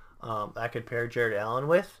people I could pair Jarrett Allen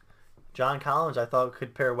with. John Collins, I thought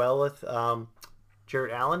could pair well with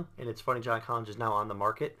Jarrett Allen, and it's funny John Collins is now on the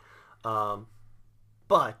market.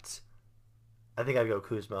 But I think I'd go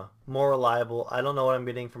Kuzma. More reliable. I don't know what I'm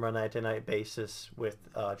getting from a night-to-night basis with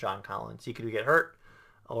John Collins. He could get hurt,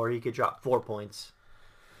 or he could drop 4 points.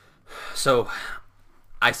 So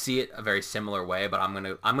I see it a very similar way, but I'm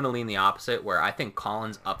gonna lean the opposite, where I think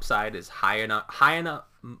Collins' upside is high enough,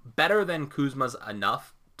 better than Kuzma's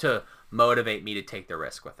enough to motivate me to take the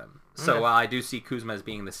risk with him. So while I do see Kuzma as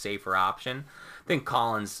being the safer option, I think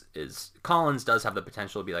Collins does have the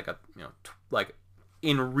potential to be like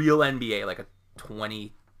in real NBA, like a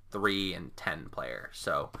 23-10 player.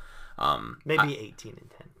 So maybe 18-10.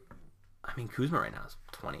 I mean, Kuzma right now is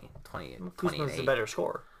 20 and Kuzma's the 8. better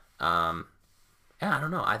scorer. Yeah, I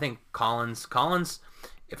don't know. I think Collins,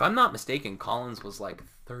 if I'm not mistaken, Collins was like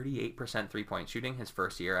 38% 3-point shooting his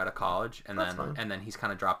first year out of college, and then he's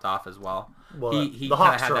kind of dropped off as well. Well, he the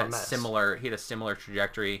kind of Hawks had are a that mess. he had a similar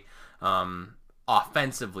trajectory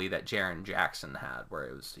offensively that Jaren Jackson had, where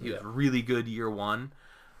he was really good year one,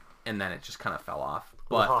 and then it just kind of fell off.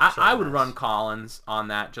 But I would run Collins on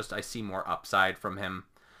that. Just I see more upside from him.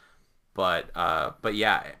 But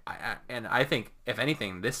yeah, I think if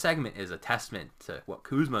anything, this segment is a testament to what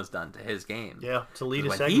Kuzma's done to his game. Yeah, to lead a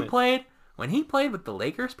when segment. When he played with the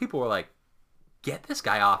Lakers, people were like, "Get this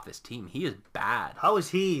guy off this team. He is bad." How is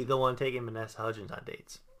he the one taking Vanessa Hudgens on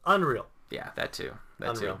dates? Unreal. Yeah, that too.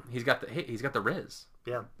 Unreal. He's got the Riz.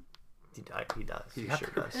 Yeah, he does. He got sure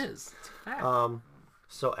the does. Riz. It's a fact.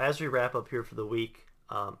 So as we wrap up here for the week,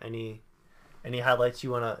 any highlights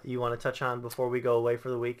you wanna touch on before we go away for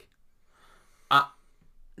the week?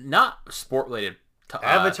 Not sport related.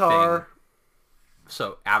 Avatar. Thing.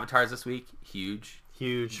 So Avatars this week, huge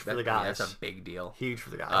For the guys. That's a big deal. Huge for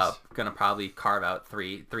the guys. Gonna probably carve out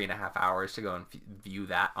 3.5 hours to go and view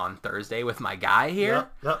that on Thursday with my guy here.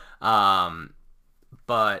 Yep.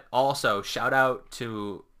 But also shout out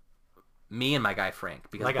to me and my guy Frank,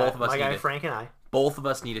 because Frank and I. Both of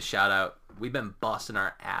us need a shout out. We've been busting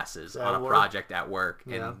our asses on a project at work,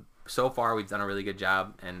 and so far we've done a really good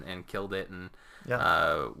job and killed it. And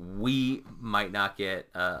we might not get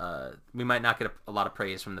a lot of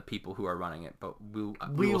praise from the people who are running it, but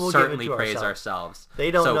we will certainly praise ourselves.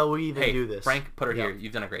 They don't know we even do this. Frank, put her here.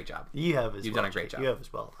 You've done a great job. You have as well. You've done a great job. You have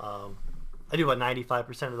as well. I do about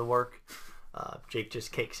 95% of the work. Jake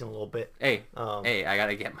just cakes in a little bit. Hey, I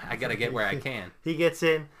gotta get where I can. He gets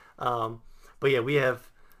in. But yeah, we have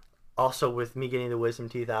also, with me getting the wisdom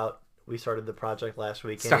teeth out, we started the project last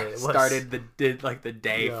week. Started the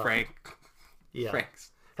day Frank. Yeah.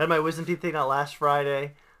 Frank's. Had my wisdom teeth taken out last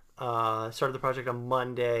Friday. Started the project on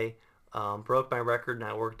Monday. Broke my record, and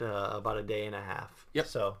I worked about a day and a half. Yep.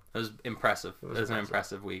 So it was impressive. It was an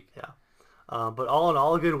impressive week. Yeah. But all in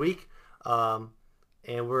all, a good week. And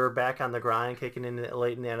we're back on the grind, kicking in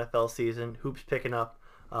late in the NFL season. Hoops picking up.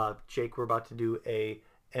 Jake, we're about to do a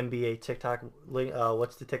NBA TikTok link.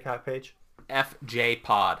 What's the TikTok page? FJ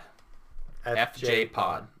Pod. FJ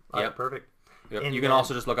Pod. Yep. Right, perfect. Yep. You can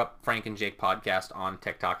also just look up Frank and Jake Podcast on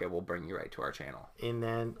TikTok. It will bring you right to our channel. And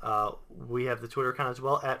then we have the Twitter account as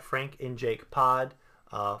well, at Frank and Jake Pod.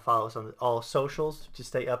 Follow us on all socials to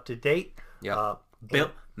stay up to date. Yeah.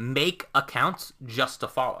 Make accounts just to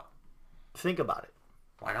follow. Think about it.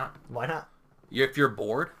 Why not? Why not? If you're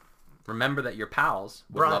bored, remember that your pals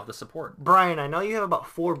would love the support. Brian, I know you have about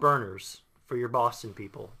 4 burners for your Boston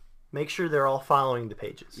people. Make sure they're all following the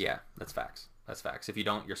pages. Yeah, that's facts. That's facts. If you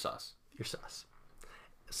don't, you're sus. You're sus.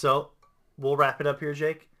 So, we'll wrap it up here,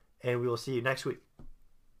 Jake, and we will see you next week.